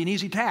all, wouldn't be an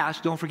easy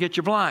task. Don't forget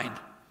you're blind.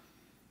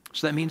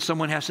 So that means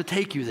someone has to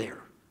take you there.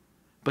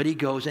 But he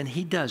goes and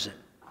he does it.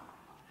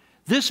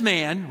 This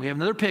man, we have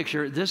another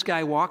picture, this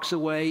guy walks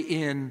away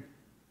in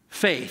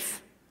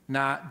faith,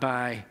 not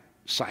by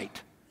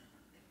sight.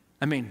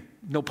 I mean,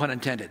 no pun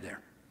intended there.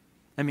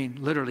 I mean,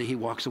 literally he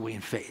walks away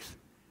in faith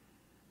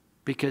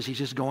because he's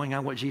just going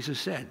on what Jesus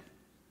said.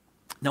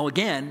 Now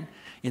again,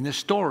 in this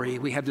story,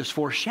 we have this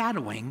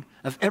foreshadowing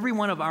of every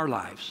one of our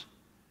lives.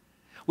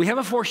 We have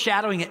a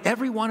foreshadowing in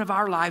every one of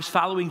our lives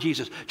following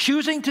Jesus,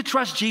 choosing to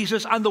trust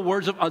Jesus on the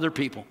words of other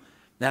people.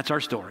 That's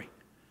our story.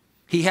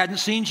 He hadn't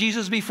seen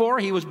Jesus before.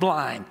 He was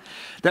blind.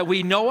 That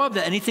we know of,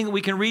 that anything that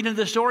we can read into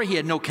the story, he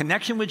had no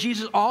connection with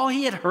Jesus. All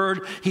he had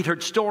heard, he'd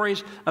heard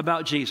stories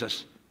about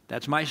Jesus.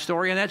 That's my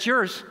story and that's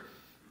yours.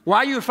 Why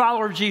are you a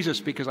follower of Jesus?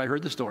 Because I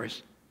heard the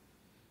stories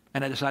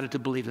and I decided to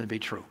believe them to be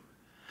true.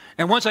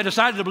 And once I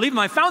decided to believe them,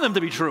 I found them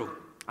to be true.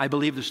 I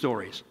believe the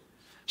stories.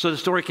 So the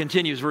story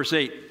continues, verse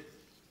 8.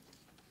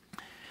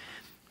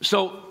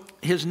 So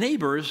his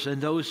neighbors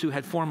and those who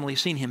had formerly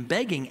seen him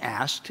begging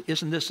asked,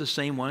 isn't this the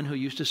same one who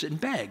used to sit and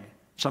beg?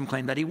 Some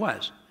claimed that he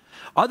was.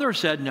 Others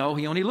said, no,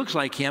 he only looks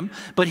like him.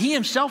 But he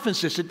himself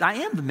insisted, I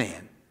am the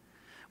man.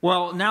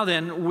 Well, now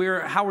then,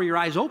 how were your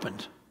eyes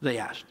opened? They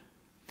asked.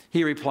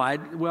 He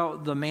replied, well,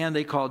 the man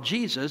they called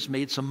Jesus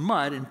made some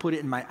mud and put it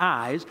in my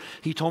eyes.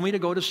 He told me to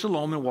go to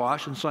Siloam and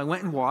wash, and so I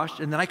went and washed,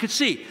 and then I could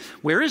see.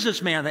 Where is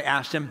this man? They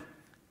asked him.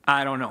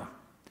 I don't know.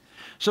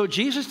 So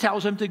Jesus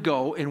tells him to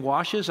go and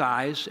wash his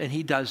eyes, and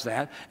he does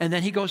that, and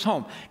then he goes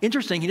home.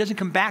 Interesting, he doesn't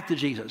come back to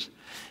Jesus.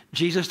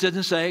 Jesus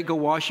doesn't say, go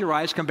wash your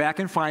eyes, come back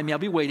and find me, I'll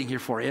be waiting here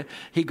for you.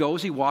 He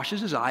goes, he washes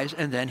his eyes,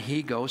 and then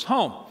he goes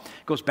home.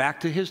 Goes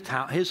back to his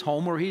town, his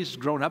home where he's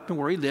grown up and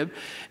where he lived,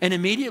 and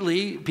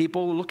immediately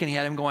people are looking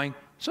at him going,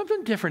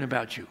 something different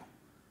about you.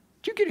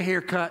 Did you get a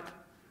haircut?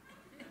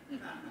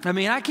 I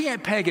mean, I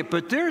can't peg it,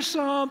 but there's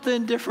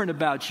something different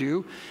about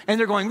you. And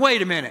they're going,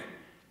 wait a minute,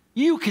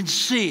 you can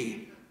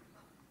see.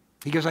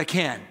 He goes, I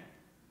can.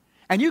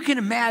 And you can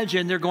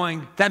imagine they're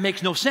going, that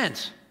makes no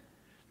sense.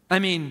 I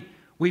mean,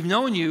 we've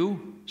known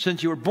you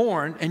since you were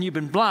born, and you've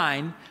been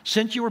blind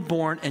since you were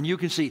born, and you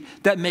can see.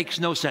 That makes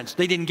no sense.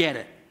 They didn't get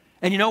it.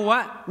 And you know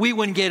what? We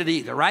wouldn't get it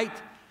either, right?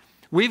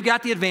 We've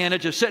got the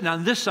advantage of sitting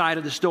on this side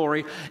of the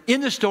story.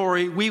 In the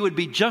story, we would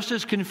be just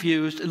as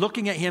confused,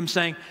 looking at him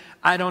saying,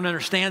 I don't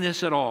understand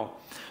this at all.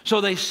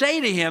 So they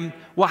say to him,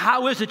 well,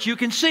 how is it you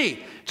can see?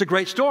 It's a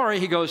great story.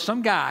 He goes,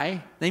 some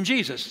guy named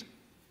Jesus,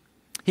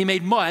 he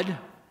made mud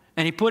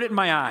and he put it in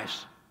my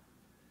eyes.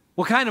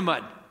 What kind of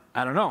mud?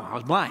 I don't know. I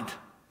was blind.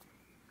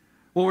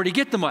 Well, where'd he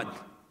get the mud?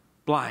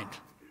 Blind.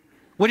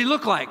 What did he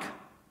look like?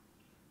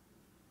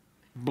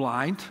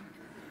 Blind.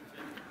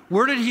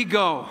 Where did he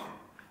go?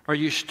 Are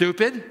you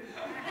stupid?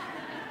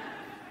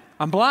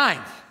 I'm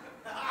blind.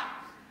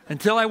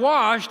 Until I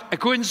washed, I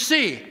couldn't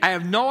see. I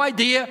have no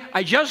idea.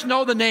 I just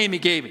know the name he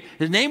gave me.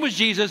 His name was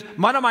Jesus.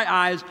 Mud on my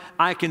eyes,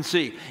 I can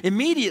see.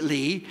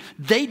 Immediately,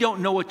 they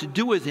don't know what to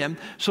do with him,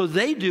 so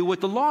they do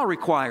what the law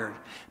required.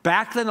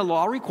 Back then, the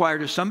law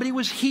required if somebody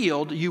was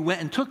healed, you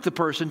went and took the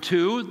person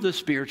to the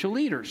spiritual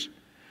leaders,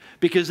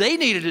 because they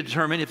needed to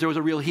determine if there was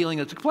a real healing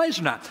that took place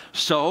or not.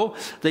 So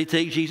they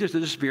take Jesus to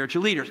the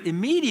spiritual leaders.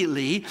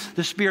 Immediately,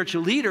 the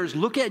spiritual leaders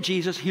look at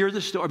Jesus, hear the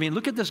story.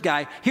 Look at this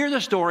guy, hear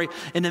the story,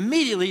 and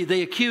immediately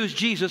they accuse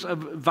Jesus of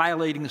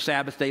violating the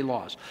Sabbath day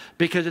laws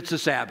because it's the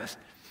Sabbath.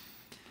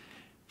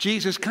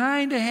 Jesus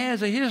kind of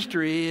has a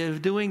history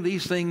of doing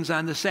these things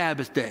on the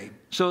Sabbath day.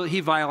 So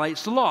he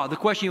violates the law. The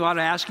question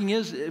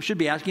you should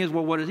be asking is,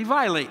 well, what does he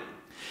violate?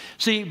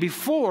 See,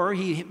 before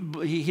he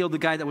healed the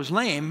guy that was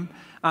lame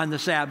on the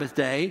Sabbath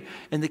day,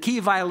 and the key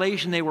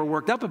violation they were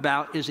worked up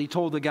about is he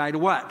told the guy to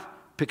what?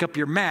 Pick up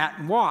your mat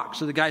and walk.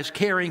 So the guy's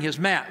carrying his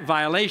mat,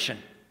 violation.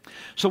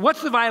 So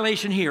what's the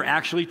violation here?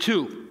 Actually,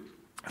 two.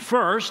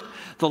 First,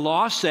 the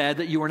law said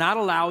that you were not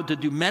allowed to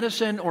do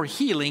medicine or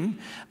healing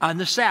on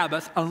the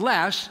Sabbath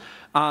unless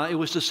it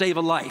was to save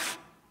a life.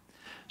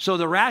 So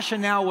the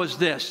rationale was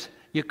this: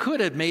 you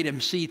could have made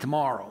him see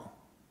tomorrow.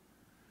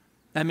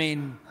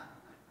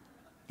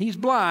 He's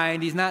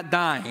blind, he's not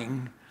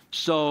dying,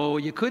 so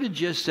you could have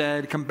just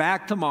said, come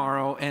back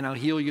tomorrow and I'll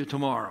heal you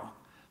tomorrow.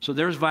 So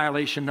there's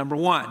violation number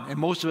one. And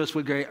most of us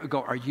would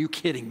go, are you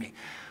kidding me?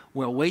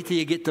 Well, wait till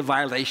you get to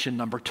violation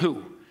number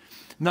two.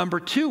 Number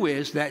two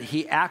is that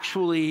he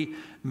actually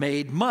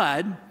made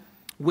mud,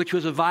 which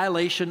was a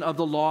violation of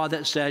the law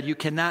that said you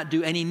cannot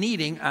do any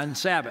kneading on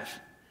Sabbath.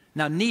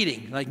 Now,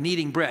 kneading, like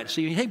kneading bread.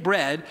 So you take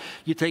bread,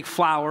 you take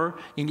flour,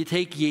 and you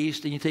take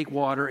yeast, and you take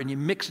water, and you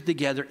mix it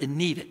together and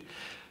knead it.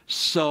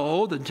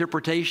 So the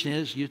interpretation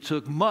is you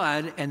took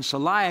mud and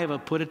saliva,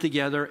 put it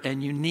together,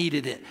 and you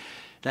kneaded it.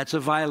 That's a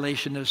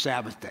violation of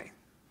Sabbath day.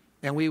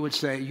 And we would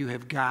say, you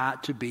have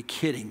got to be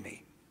kidding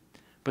me.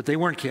 But they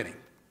weren't kidding.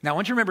 Now, I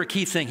want you to remember a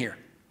key thing here.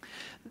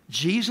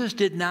 Jesus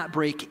did not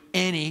break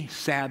any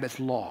Sabbath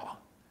law.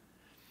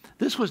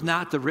 This was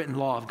not the written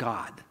law of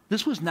God.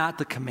 This was not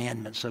the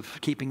commandments of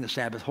keeping the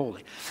Sabbath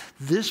holy.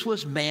 This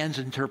was man's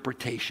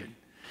interpretation.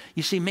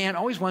 You see, man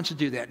always wants to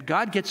do that.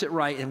 God gets it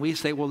right, and we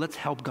say, well, let's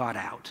help God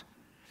out.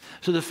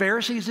 So the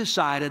Pharisees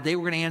decided they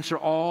were going to answer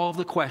all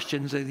the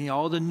questions and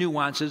all the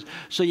nuances,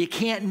 so you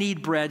can't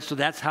knead bread, so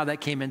that's how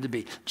that came into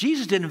being.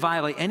 Jesus didn't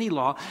violate any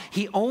law.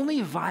 He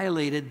only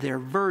violated their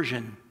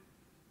version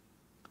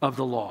of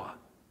the law.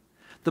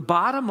 The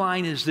bottom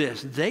line is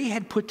this: they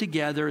had put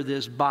together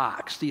this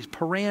box, these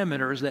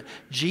parameters that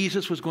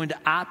Jesus was going to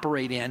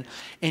operate in,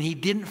 and he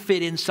didn't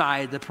fit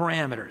inside the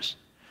parameters.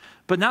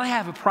 But now they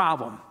have a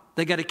problem.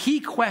 They got a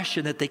key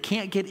question that they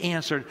can't get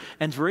answered,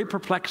 and it's very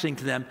perplexing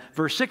to them.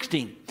 Verse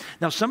 16.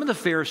 Now, some of the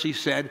Pharisees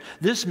said,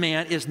 this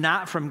man is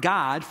not from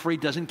God, for he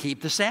doesn't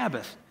keep the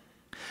Sabbath.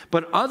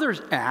 But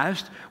others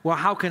asked, well,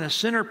 how can a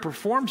sinner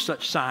perform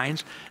such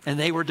signs? And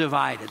they were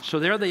divided. So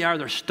there they are,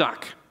 they're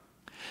stuck.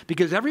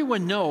 Because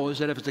everyone knows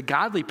that if it's a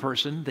godly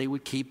person, they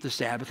would keep the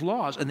Sabbath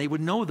laws, and they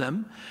would know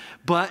them.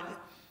 But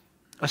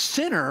a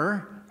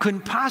sinner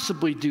couldn't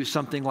possibly do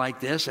something like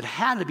this. It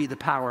had to be the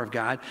power of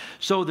God.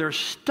 So they're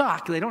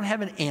stuck. They don't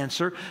have an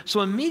answer.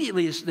 So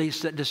immediately they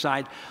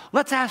decide,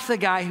 let's ask the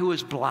guy who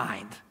is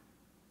blind.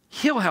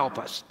 He'll help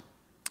us.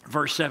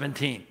 Verse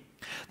 17.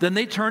 Then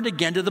they turned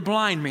again to the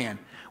blind man.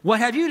 What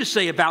have you to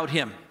say about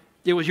him?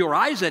 It was your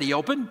eyes that he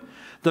opened.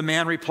 The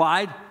man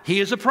replied, he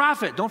is a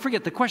prophet. Don't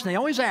forget, the question they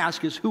always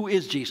ask is, who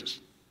is Jesus?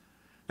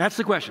 That's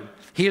the question.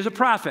 He is a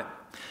prophet.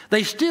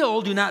 They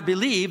still do not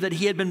believe that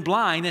he had been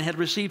blind and had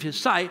received his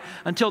sight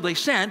until they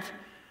sent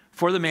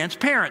for the man's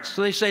parents.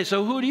 So they say,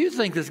 so who do you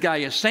think this guy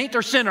is, saint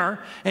or sinner?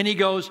 And he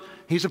goes,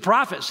 he's a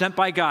prophet sent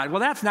by God. Well,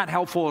 that's not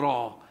helpful at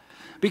all,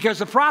 because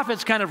the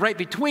prophet's kind of right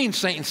between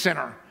saint and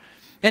sinner.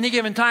 Any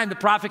given time, the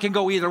prophet can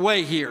go either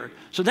way here.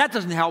 So that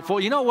doesn't helpful.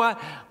 You know what?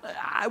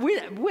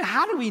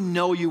 How do we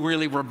know you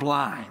really were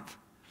blind?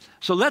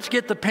 So let's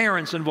get the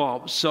parents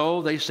involved.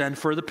 So they send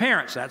for the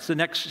parents. That's the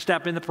next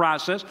step in the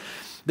process.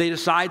 They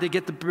decide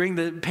to bring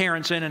the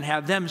parents in and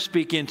have them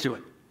speak into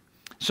it.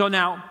 So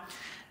now,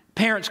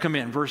 parents come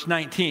in. Verse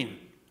 19.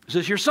 Is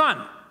this your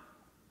son?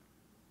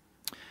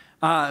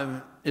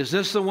 Is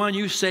this the one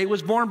you say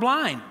was born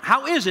blind?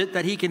 How is it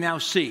that he can now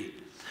see?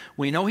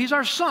 We know he's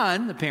our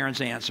son, the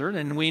parents answered,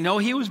 and we know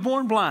he was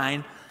born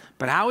blind,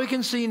 but how he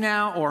can see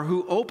now or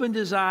who opened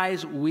his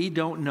eyes, we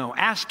don't know.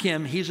 Ask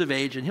him, he's of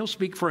age, and he'll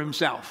speak for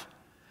himself.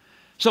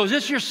 So is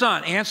this your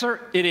son? Answer,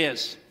 it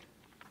is.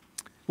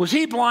 Was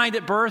he blind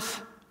at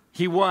birth?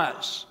 He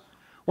was.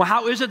 Well,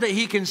 how is it that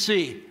he can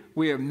see?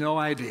 we have no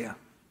idea.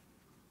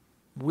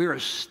 We're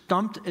as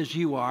stumped as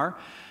you are.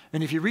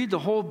 And if you read the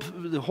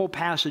whole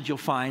passage, you'll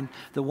find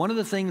that one of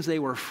the things they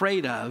were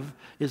afraid of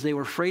is they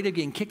were afraid of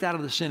getting kicked out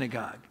of the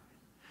synagogue.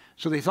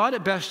 So they thought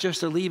it best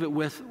just to leave it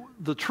with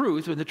the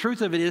truth. And the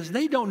truth of it is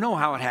they don't know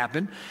how it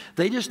happened.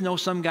 They just know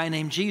some guy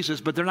named Jesus,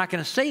 but they're not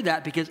going to say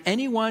that because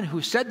anyone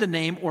who said the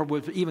name or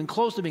was even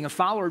close to being a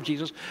follower of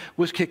Jesus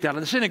was kicked out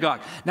of the synagogue.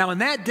 Now, in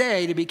that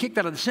day, to be kicked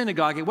out of the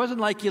synagogue, it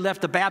wasn't like you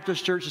left the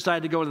Baptist church and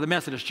decided to go to the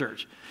Methodist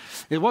church.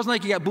 It wasn't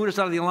like you got booted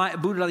out of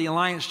the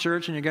Alliance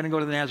church and you're going to go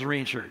to the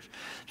Nazarene church.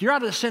 If you're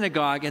out of the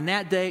synagogue, in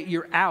that day,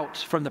 you're out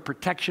from the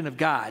protection of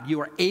God.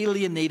 You are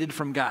alienated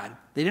from God.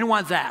 They didn't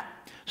want that.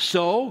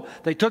 So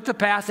they took the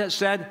path that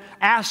said,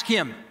 ask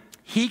him.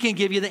 He can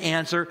give you the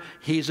answer.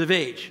 He's of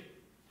age.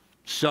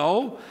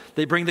 So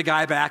they bring the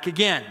guy back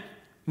again.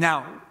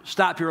 Now,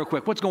 stop here real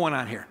quick. What's going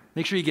on here?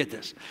 Make sure you get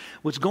this.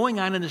 What's going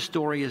on in the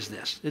story is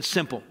this. It's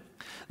simple.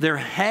 Their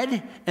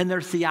head and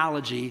their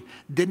theology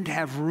didn't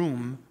have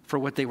room for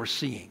what they were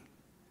seeing.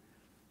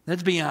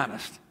 Let's be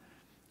honest.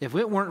 If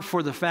it weren't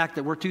for the fact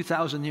that we're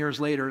 2,000 years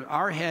later,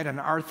 our head and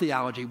our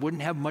theology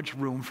wouldn't have much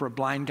room for a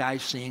blind guy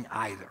seeing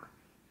either.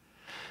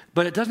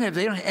 But they don't have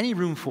any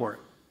room for it.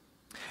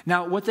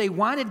 Now, what they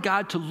wanted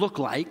God to look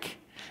like,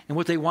 and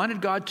what they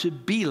wanted God to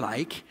be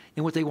like,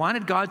 and what they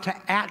wanted God to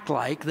act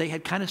like, they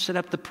had kind of set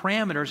up the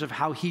parameters of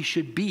how he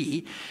should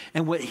be,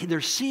 and what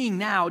they're seeing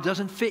now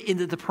doesn't fit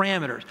into the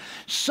parameters.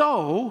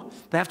 So,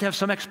 they have to have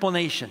some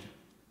explanation.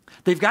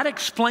 They've got to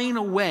explain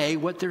away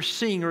what they're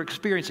seeing or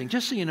experiencing.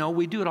 Just so you know,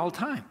 we do it all the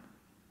time.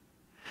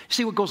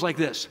 See, what goes like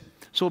this.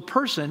 So a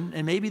person,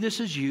 and maybe this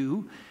is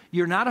you,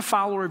 you're not a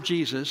follower of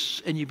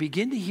Jesus, and you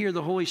begin to hear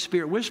the Holy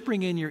Spirit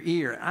whispering in your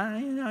ear,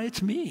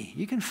 it's me.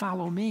 You can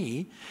follow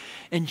me.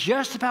 And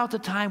just about the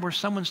time where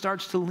someone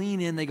starts to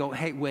lean in, they go,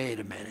 hey, wait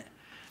a minute.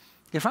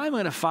 If I'm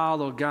going to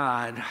follow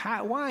God,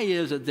 why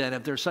is it that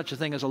if there's such a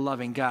thing as a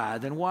loving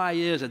God, then why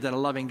is it that a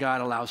loving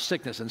God allows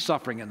sickness and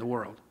suffering in the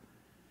world?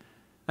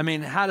 I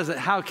mean,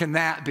 how can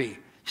that be?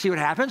 See what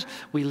happens?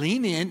 We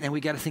lean in and we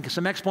got to think of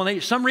some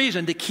explanation, some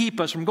reason to keep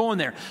us from going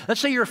there.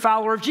 Let's say you're a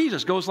follower of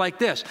Jesus. It goes like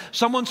this.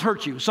 Someone's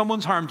hurt you.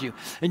 Someone's harmed you.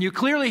 And you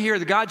clearly hear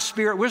the God's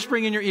Spirit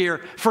whispering in your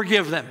ear,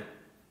 forgive them.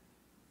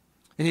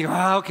 And you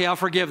go, okay, I'll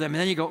forgive them.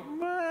 And then you go,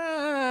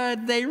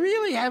 but they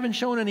really haven't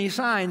shown any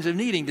signs of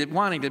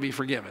wanting to be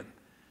forgiven.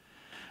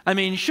 I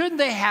mean, shouldn't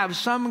they have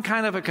some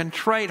kind of a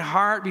contrite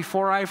heart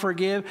before I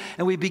forgive?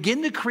 And we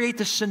begin to create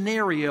the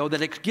scenario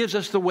that it gives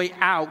us the way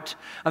out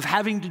of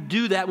having to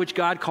do that which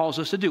God calls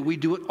us to do. We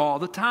do it all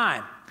the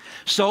time.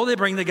 So they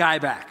bring the guy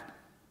back.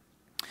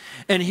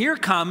 And here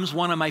comes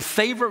one of my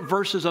favorite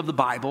verses of the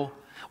Bible,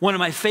 one of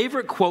my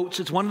favorite quotes.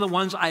 It's one of the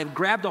ones I have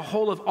grabbed a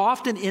hold of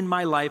often in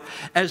my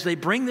life as they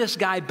bring this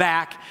guy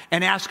back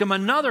and ask him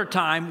another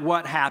time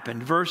what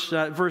happened. Verse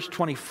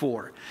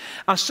 24.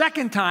 A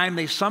second time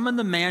they summoned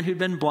the man who'd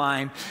been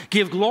blind.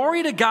 Give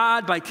glory to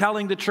God by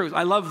telling the truth.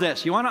 I love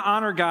this. You want to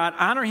honor God,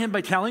 honor him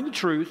by telling the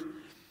truth.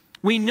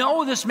 We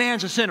know this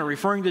man's a sinner,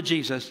 referring to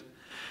Jesus.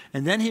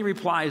 And then he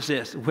replies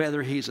this,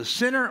 whether he's a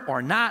sinner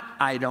or not,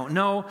 I don't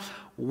know.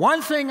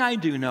 One thing I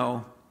do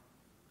know,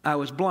 I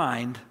was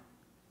blind,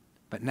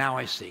 but now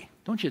I see.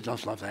 Don't you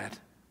just love that?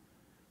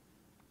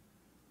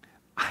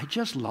 I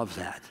just love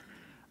that.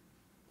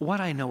 What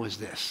I know is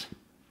this.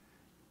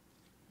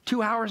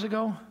 2 hours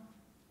ago,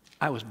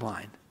 I was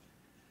blind.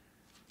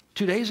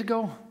 2 days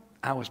ago,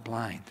 I was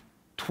blind.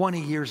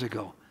 20 years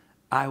ago,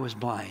 I was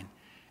blind.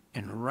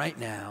 And right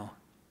now,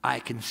 I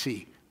can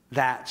see.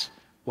 That's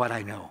what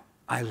I know.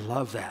 I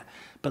love that.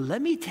 But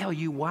let me tell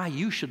you why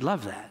you should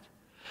love that.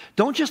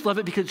 Don't just love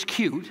it because it's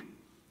cute.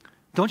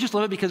 Don't just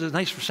love it because it's a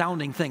nice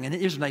sounding thing, and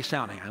it is nice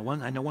sounding.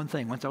 I know one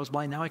thing. Once I was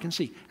blind, now I can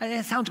see. And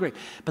it sounds great.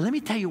 But let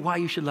me tell you why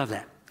you should love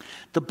that.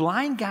 The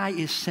blind guy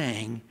is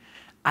saying,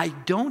 I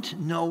don't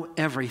know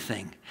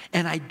everything,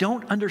 and I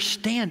don't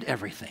understand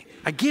everything.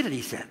 I get it,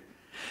 he said.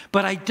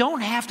 But I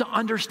don't have to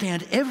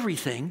understand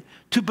everything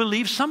to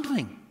believe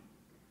something.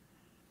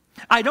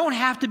 I don't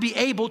have to be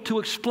able to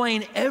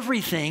explain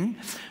everything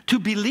to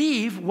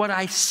believe what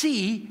I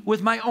see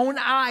with my own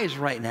eyes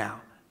right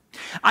now.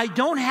 I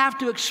don't have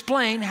to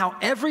explain how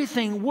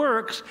everything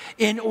works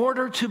in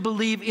order to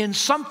believe in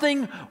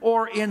something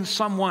or in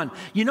someone.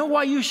 You know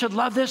why you should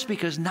love this?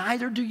 Because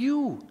neither do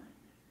you.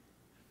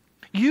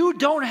 You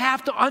don't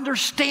have to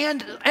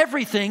understand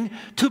everything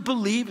to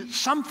believe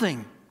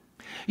something.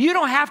 You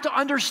don't have to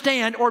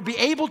understand or be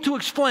able to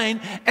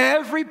explain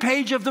every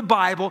page of the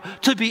Bible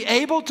to be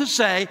able to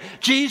say,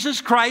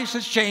 Jesus Christ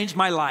has changed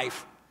my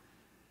life.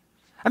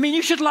 I mean,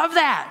 you should love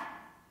that.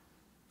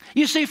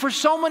 You see, for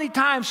so many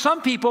times,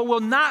 some people will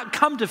not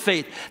come to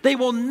faith. They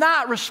will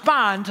not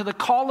respond to the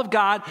call of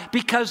God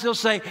because they'll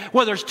say,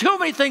 well, there's too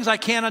many things I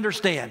can't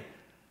understand.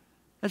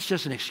 That's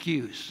just an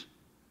excuse.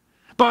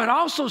 But I'd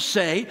also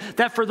say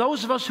that for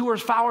those of us who are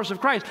followers of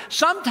Christ,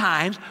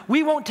 sometimes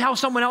we won't tell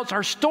someone else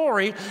our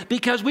story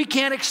because we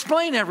can't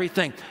explain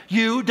everything.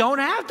 You don't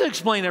have to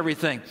explain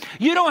everything.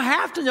 You don't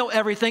have to know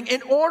everything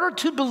in order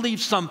to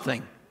believe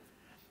something.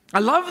 I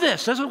love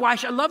this. That's why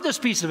I love this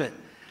piece of it.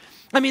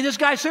 I mean, this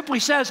guy simply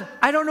says,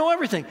 I don't know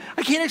everything.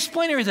 I can't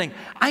explain everything.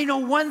 I know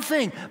one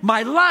thing.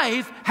 My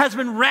life has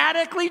been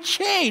radically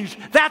changed.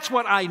 That's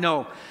what I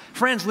know.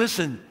 Friends,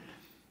 listen.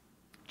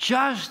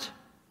 Just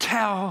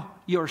tell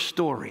your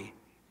story.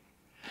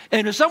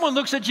 And if someone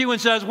looks at you and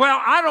says,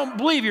 well, I don't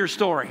believe your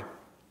story.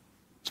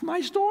 It's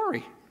my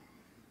story.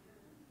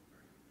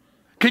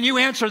 Can you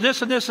answer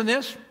this and this and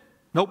this?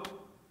 Nope.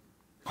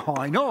 All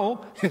I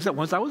know is that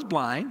once I was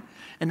blind,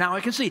 and now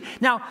I can see.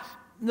 Now,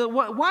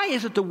 why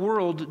is it the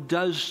world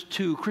does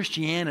to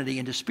Christianity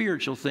and to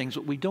spiritual things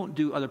what we don't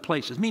do other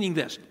places? Meaning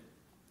this.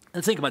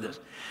 And think about this.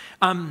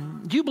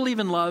 Do you believe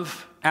in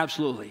love?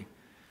 Absolutely.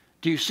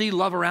 Do you see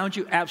love around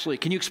you? Absolutely.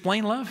 Can you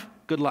explain love?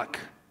 Good luck.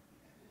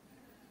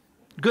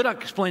 Good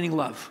luck explaining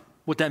love,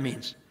 what that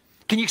means.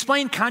 Can you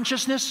explain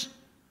consciousness?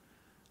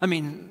 I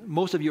mean,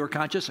 most of you are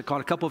conscious. I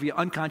caught a couple of you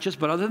unconscious.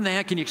 But other than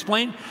that, can you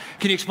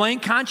explain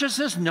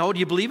consciousness? No. Do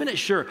you believe in it?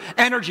 Sure.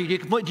 Energy. Do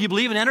you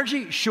believe in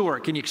energy? Sure.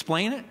 Can you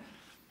explain it?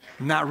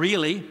 Not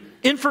really.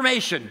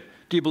 Information.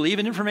 Do you believe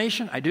in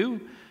information? I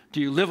do.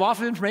 Do you live off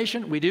of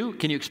information? We do.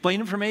 Can you explain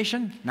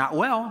information? Not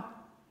well.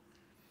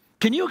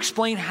 Can you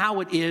explain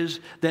how it is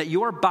that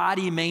your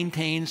body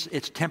maintains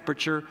its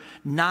temperature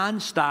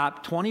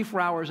nonstop, 24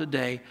 hours a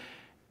day,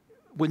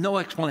 with no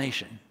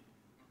explanation?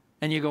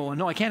 And you go, well,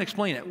 no, I can't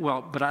explain it.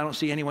 Well, but I don't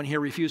see anyone here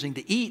refusing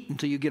to eat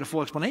until you get a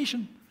full explanation.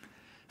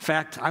 In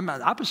fact, I'm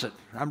the opposite.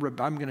 I'm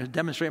going to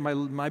demonstrate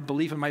my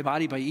belief in my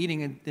body by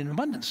eating in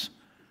abundance.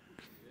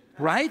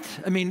 Right?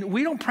 I mean,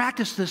 we don't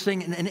practice this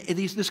thing and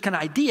this kind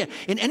of idea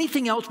in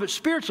anything else but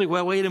spiritually.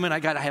 Well, wait a minute, I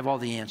got to have all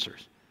the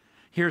answers.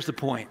 Here's the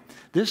point.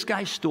 This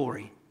guy's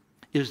story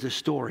is the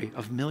story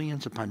of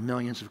millions upon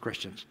millions of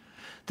Christians.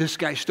 This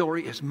guy's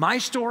story is my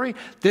story.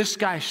 This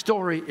guy's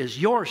story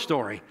is your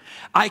story.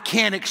 I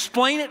can't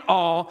explain it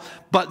all,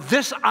 but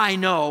this I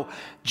know.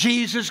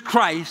 Jesus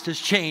Christ has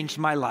changed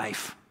my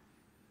life.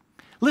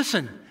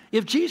 Listen,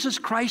 if Jesus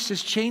Christ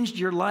has changed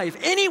your life,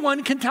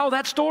 anyone can tell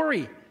that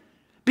story.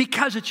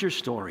 Because it's your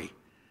story.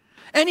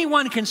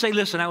 Anyone can say,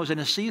 listen, I was in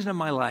a season of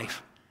my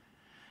life.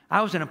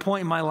 I was in a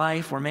point in my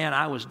life where, man,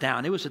 I was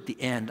down. It was at the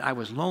end. I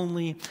was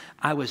lonely.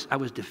 I was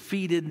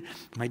defeated.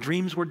 My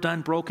dreams were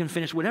done, broken,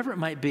 finished, whatever it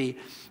might be.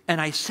 And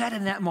I said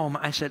in that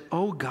moment, I said,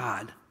 oh,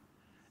 God,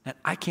 and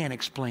I can't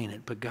explain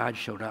it, but God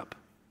showed up.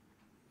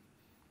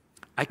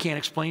 I can't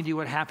explain to you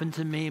what happened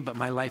to me, but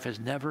my life has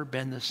never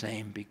been the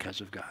same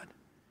because of God.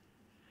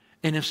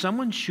 And if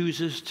someone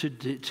chooses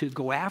to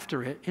go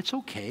after it, it's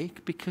okay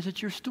because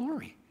it's your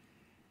story.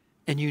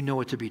 And you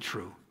know it to be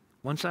true.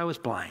 Once I was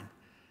blind,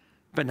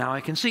 but now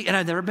I can see. And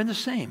I've never been the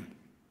same.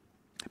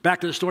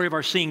 Back to the story of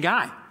our seeing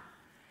guy.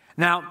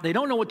 Now, they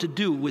don't know what to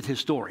do with his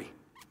story.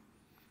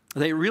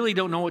 They really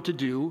don't know what to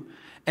do.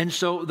 And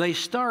so they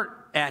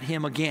start at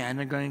him again.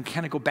 They're going to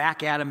kind of go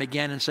back at him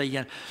again and say,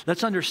 yeah,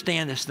 let's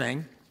understand this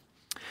thing.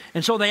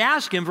 And so they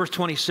ask him, verse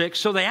 26,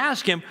 so they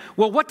ask him,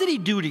 well, what did he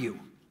do to you?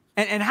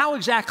 And how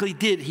exactly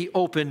did he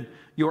open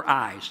your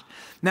eyes?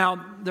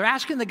 Now, they're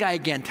asking the guy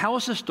again, tell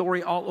us the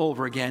story all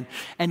over again.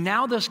 And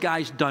now this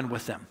guy's done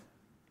with them.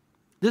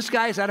 This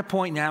guy's at a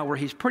point now where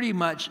he's pretty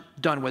much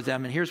done with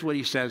them. And here's what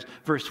he says,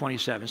 verse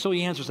 27. So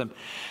he answers them,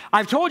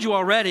 I've told you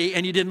already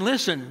and you didn't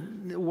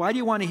listen. Why do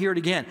you want to hear it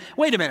again?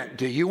 Wait a minute,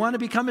 do you want to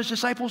become his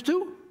disciples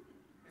too?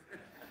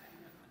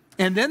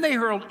 And then they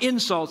hurled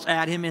insults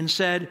at him and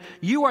said,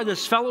 you are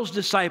this fellow's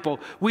disciple.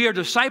 We are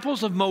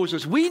disciples of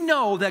Moses. We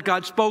know that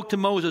God spoke to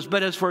Moses,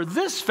 but as for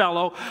this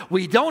fellow,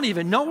 we don't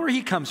even know where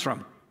he comes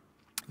from.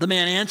 The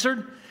man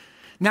answered,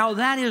 now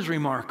that is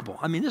remarkable.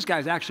 I mean, this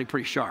guy's actually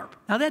pretty sharp.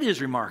 Now that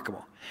is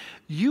remarkable.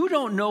 You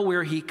don't know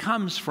where he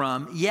comes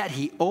from, yet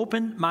he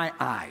opened my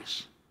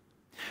eyes.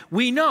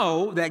 We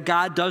know that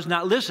God does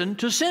not listen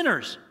to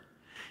sinners.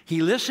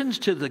 He listens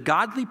to the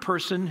godly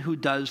person who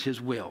does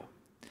his will.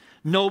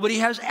 Nobody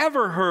has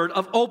ever heard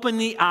of opening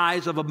the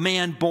eyes of a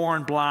man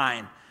born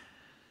blind.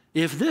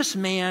 If this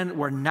man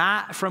were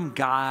not from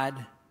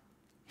God,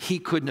 he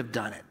couldn't have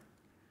done it.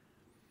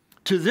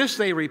 To this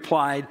they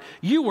replied,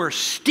 you were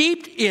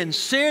steeped in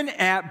sin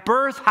at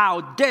birth.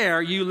 How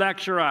dare you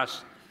lecture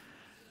us?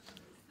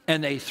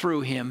 And they threw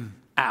him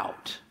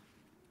out.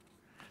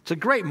 It's a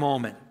great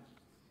moment.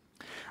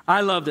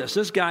 I love this.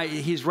 This guy,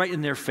 he's right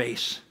in their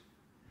face.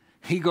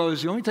 He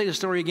goes, let me tell you the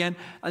story again.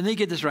 And then you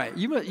get this right.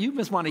 You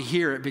must want to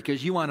hear it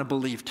because you want to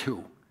believe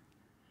too.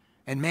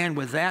 And man,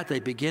 with that, they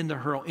begin to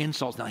hurl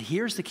insults. Now,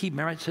 here's the key.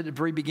 Remember I said at the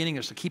very beginning,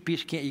 there's the key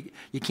piece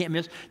you can't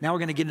miss. Now we're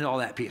going to get into all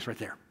that piece right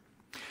there.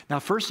 Now,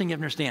 first thing you have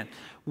to understand,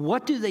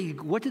 what did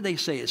they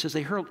say? It says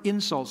they hurled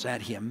insults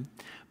at him,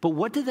 but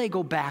what did they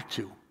go back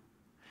to?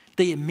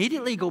 They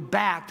immediately go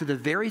back to the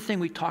very thing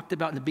we talked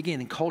about in the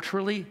beginning,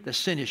 culturally, the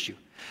sin issue.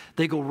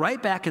 They go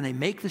right back and they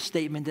make the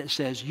statement that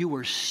says, you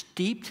were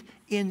steeped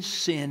in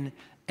sin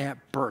at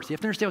birth. You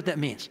have to understand what that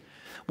means.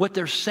 What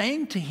they're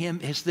saying to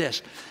him is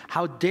this,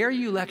 how dare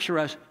you lecture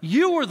us?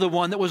 You were the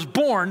one that was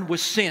born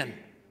with sin.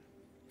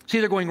 See,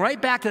 they're going right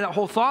back to that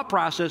whole thought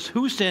process.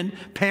 Who sinned,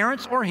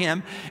 parents or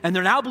him? And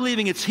they're now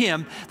believing it's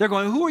him. They're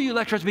going, who are you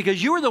lecturing us?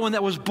 Because you were the one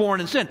that was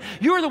born in sin.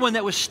 You were the one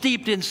that was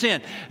steeped in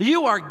sin.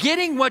 You are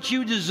getting what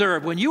you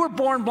deserve. When you were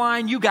born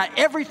blind, you got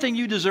everything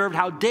you deserved.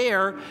 How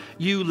dare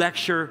you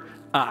lecture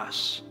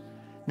us?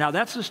 Now,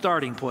 that's the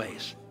starting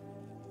place.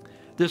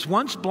 This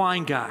once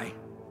blind guy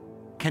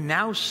can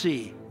now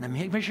see. Let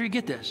me make sure you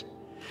get this.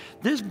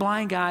 This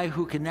blind guy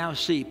who can now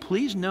see,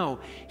 please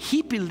know,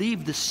 he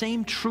believed the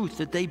same truth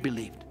that they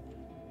believed.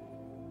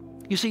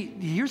 You see,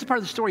 here's the part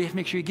of the story you have to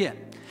make sure you get.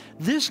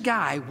 This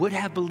guy would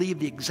have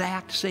believed the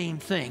exact same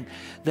thing,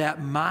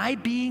 that my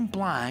being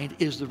blind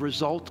is the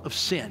result of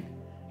sin.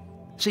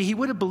 See, he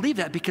would have believed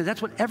that because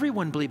that's what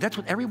everyone believed. That's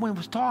what everyone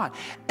was taught.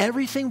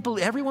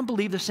 Everyone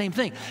believed the same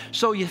thing.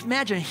 So you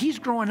imagine he's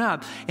growing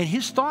up and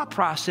his thought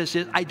process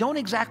is, I don't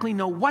exactly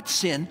know what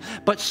sin,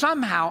 but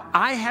somehow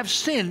I have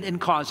sinned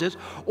and caused this,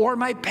 or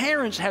my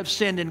parents have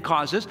sinned and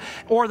caused this,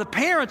 or the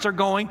parents are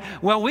going,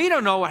 well, we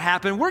don't know what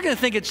happened. We're going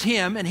to think it's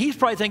him, and he's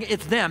probably thinking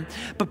it's them.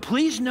 But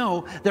please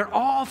know, they're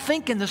all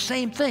thinking the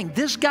same thing.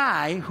 This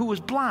guy who was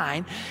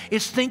blind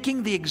is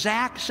thinking the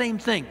exact same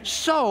thing.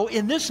 So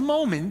in this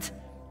moment,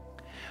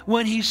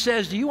 when he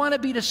says, do you want to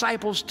be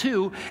disciples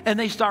too? And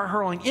they start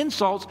hurling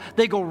insults,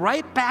 they go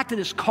right back to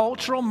this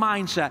cultural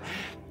mindset.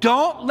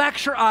 Don't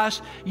lecture us.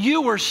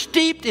 You were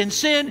steeped in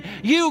sin.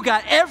 You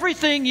got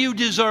everything you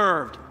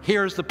deserved.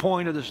 Here's the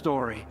point of the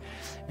story.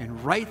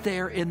 And right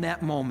there in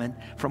that moment,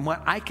 from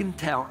what I can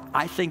tell,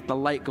 I think the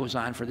light goes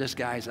on for this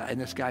guy's in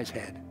this guy's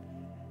head.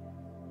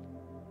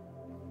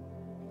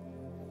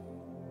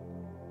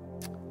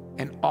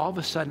 And all of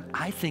a sudden,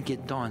 I think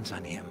it dawns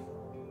on him.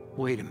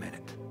 Wait a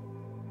minute.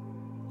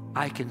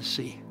 I can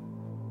see.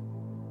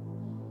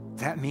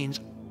 That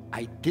means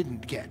I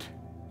didn't get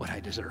what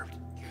I deserved.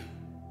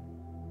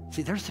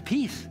 See, there's the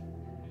piece.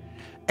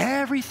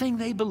 Everything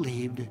they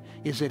believed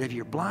is that if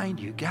you're blind,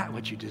 you got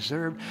what you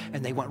deserved.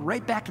 And they went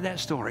right back to that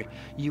story.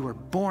 You were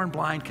born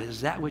blind because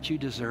that's what you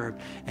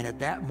deserved. And at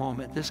that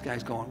moment, this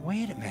guy's going,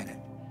 wait a minute.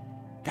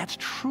 That's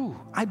true.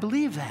 I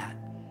believe that.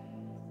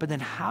 But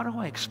then how do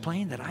I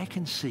explain that I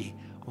can see?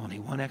 Only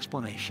one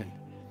explanation.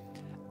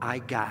 I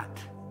got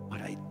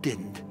what I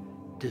didn't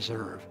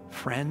deserve.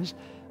 Friends,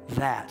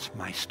 that's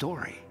my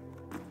story.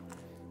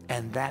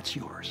 And that's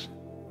yours.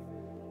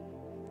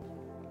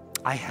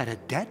 I had a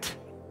debt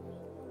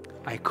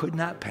I could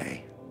not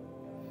pay.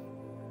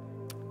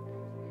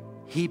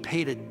 He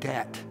paid a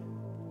debt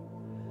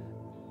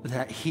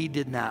that he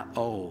did not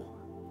owe.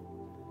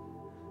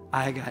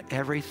 I got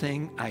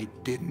everything I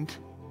didn't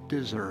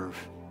deserve.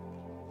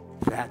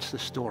 That's the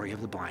story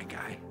of the blind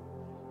guy.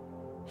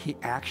 He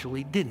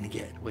actually didn't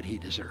get what he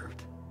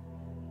deserved.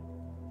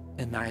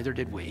 And neither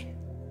did we.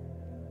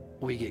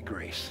 We get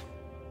grace.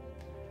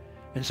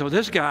 And so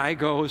this guy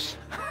goes,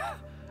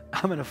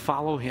 I'm going to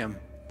follow him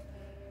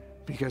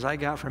because I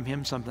got from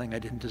him something I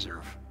didn't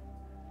deserve.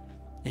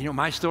 And you know what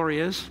my story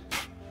is?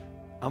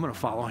 I'm going to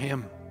follow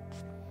him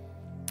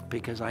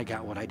because I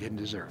got what I didn't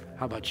deserve.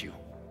 How about you?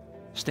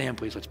 Stand,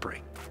 please. Let's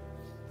pray.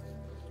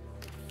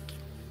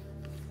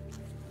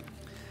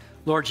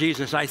 Lord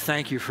Jesus, I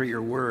thank you for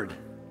your word.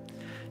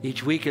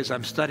 Each week as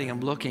I'm studying, I'm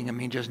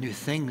looking, just new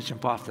things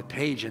jump off the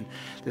page. And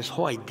this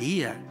whole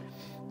idea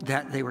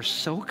that they were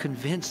so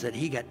convinced that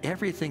he got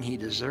everything he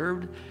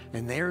deserved,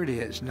 and there it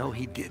is. No,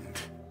 he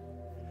didn't.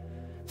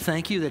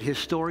 Thank you that his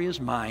story is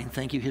mine.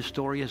 Thank you, his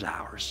story is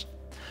ours.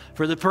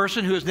 For the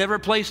person who has never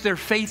placed their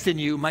faith in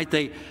you, might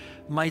they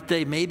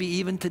maybe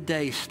even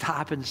today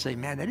stop and say,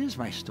 man, that is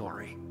my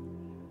story.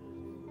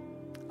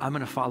 I'm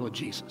going to follow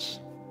Jesus.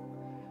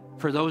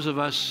 For those of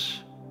us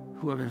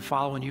who have been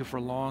following you for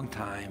a long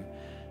time,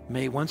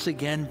 may once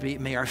again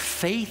may our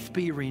faith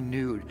be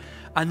renewed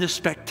on this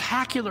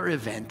spectacular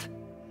event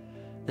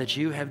that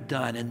you have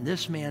done in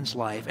this man's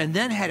life, and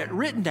then had it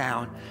written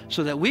down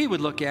so that we would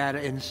look at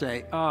it and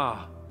say,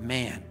 oh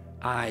man,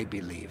 I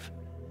believe.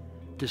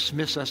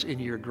 Dismiss us in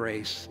your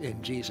grace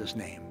in Jesus'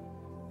 name.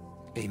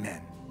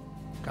 Amen.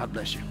 God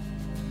bless you.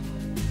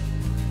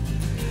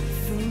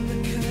 From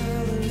the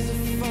colors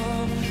of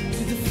fall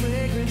to the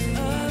fragrance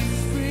of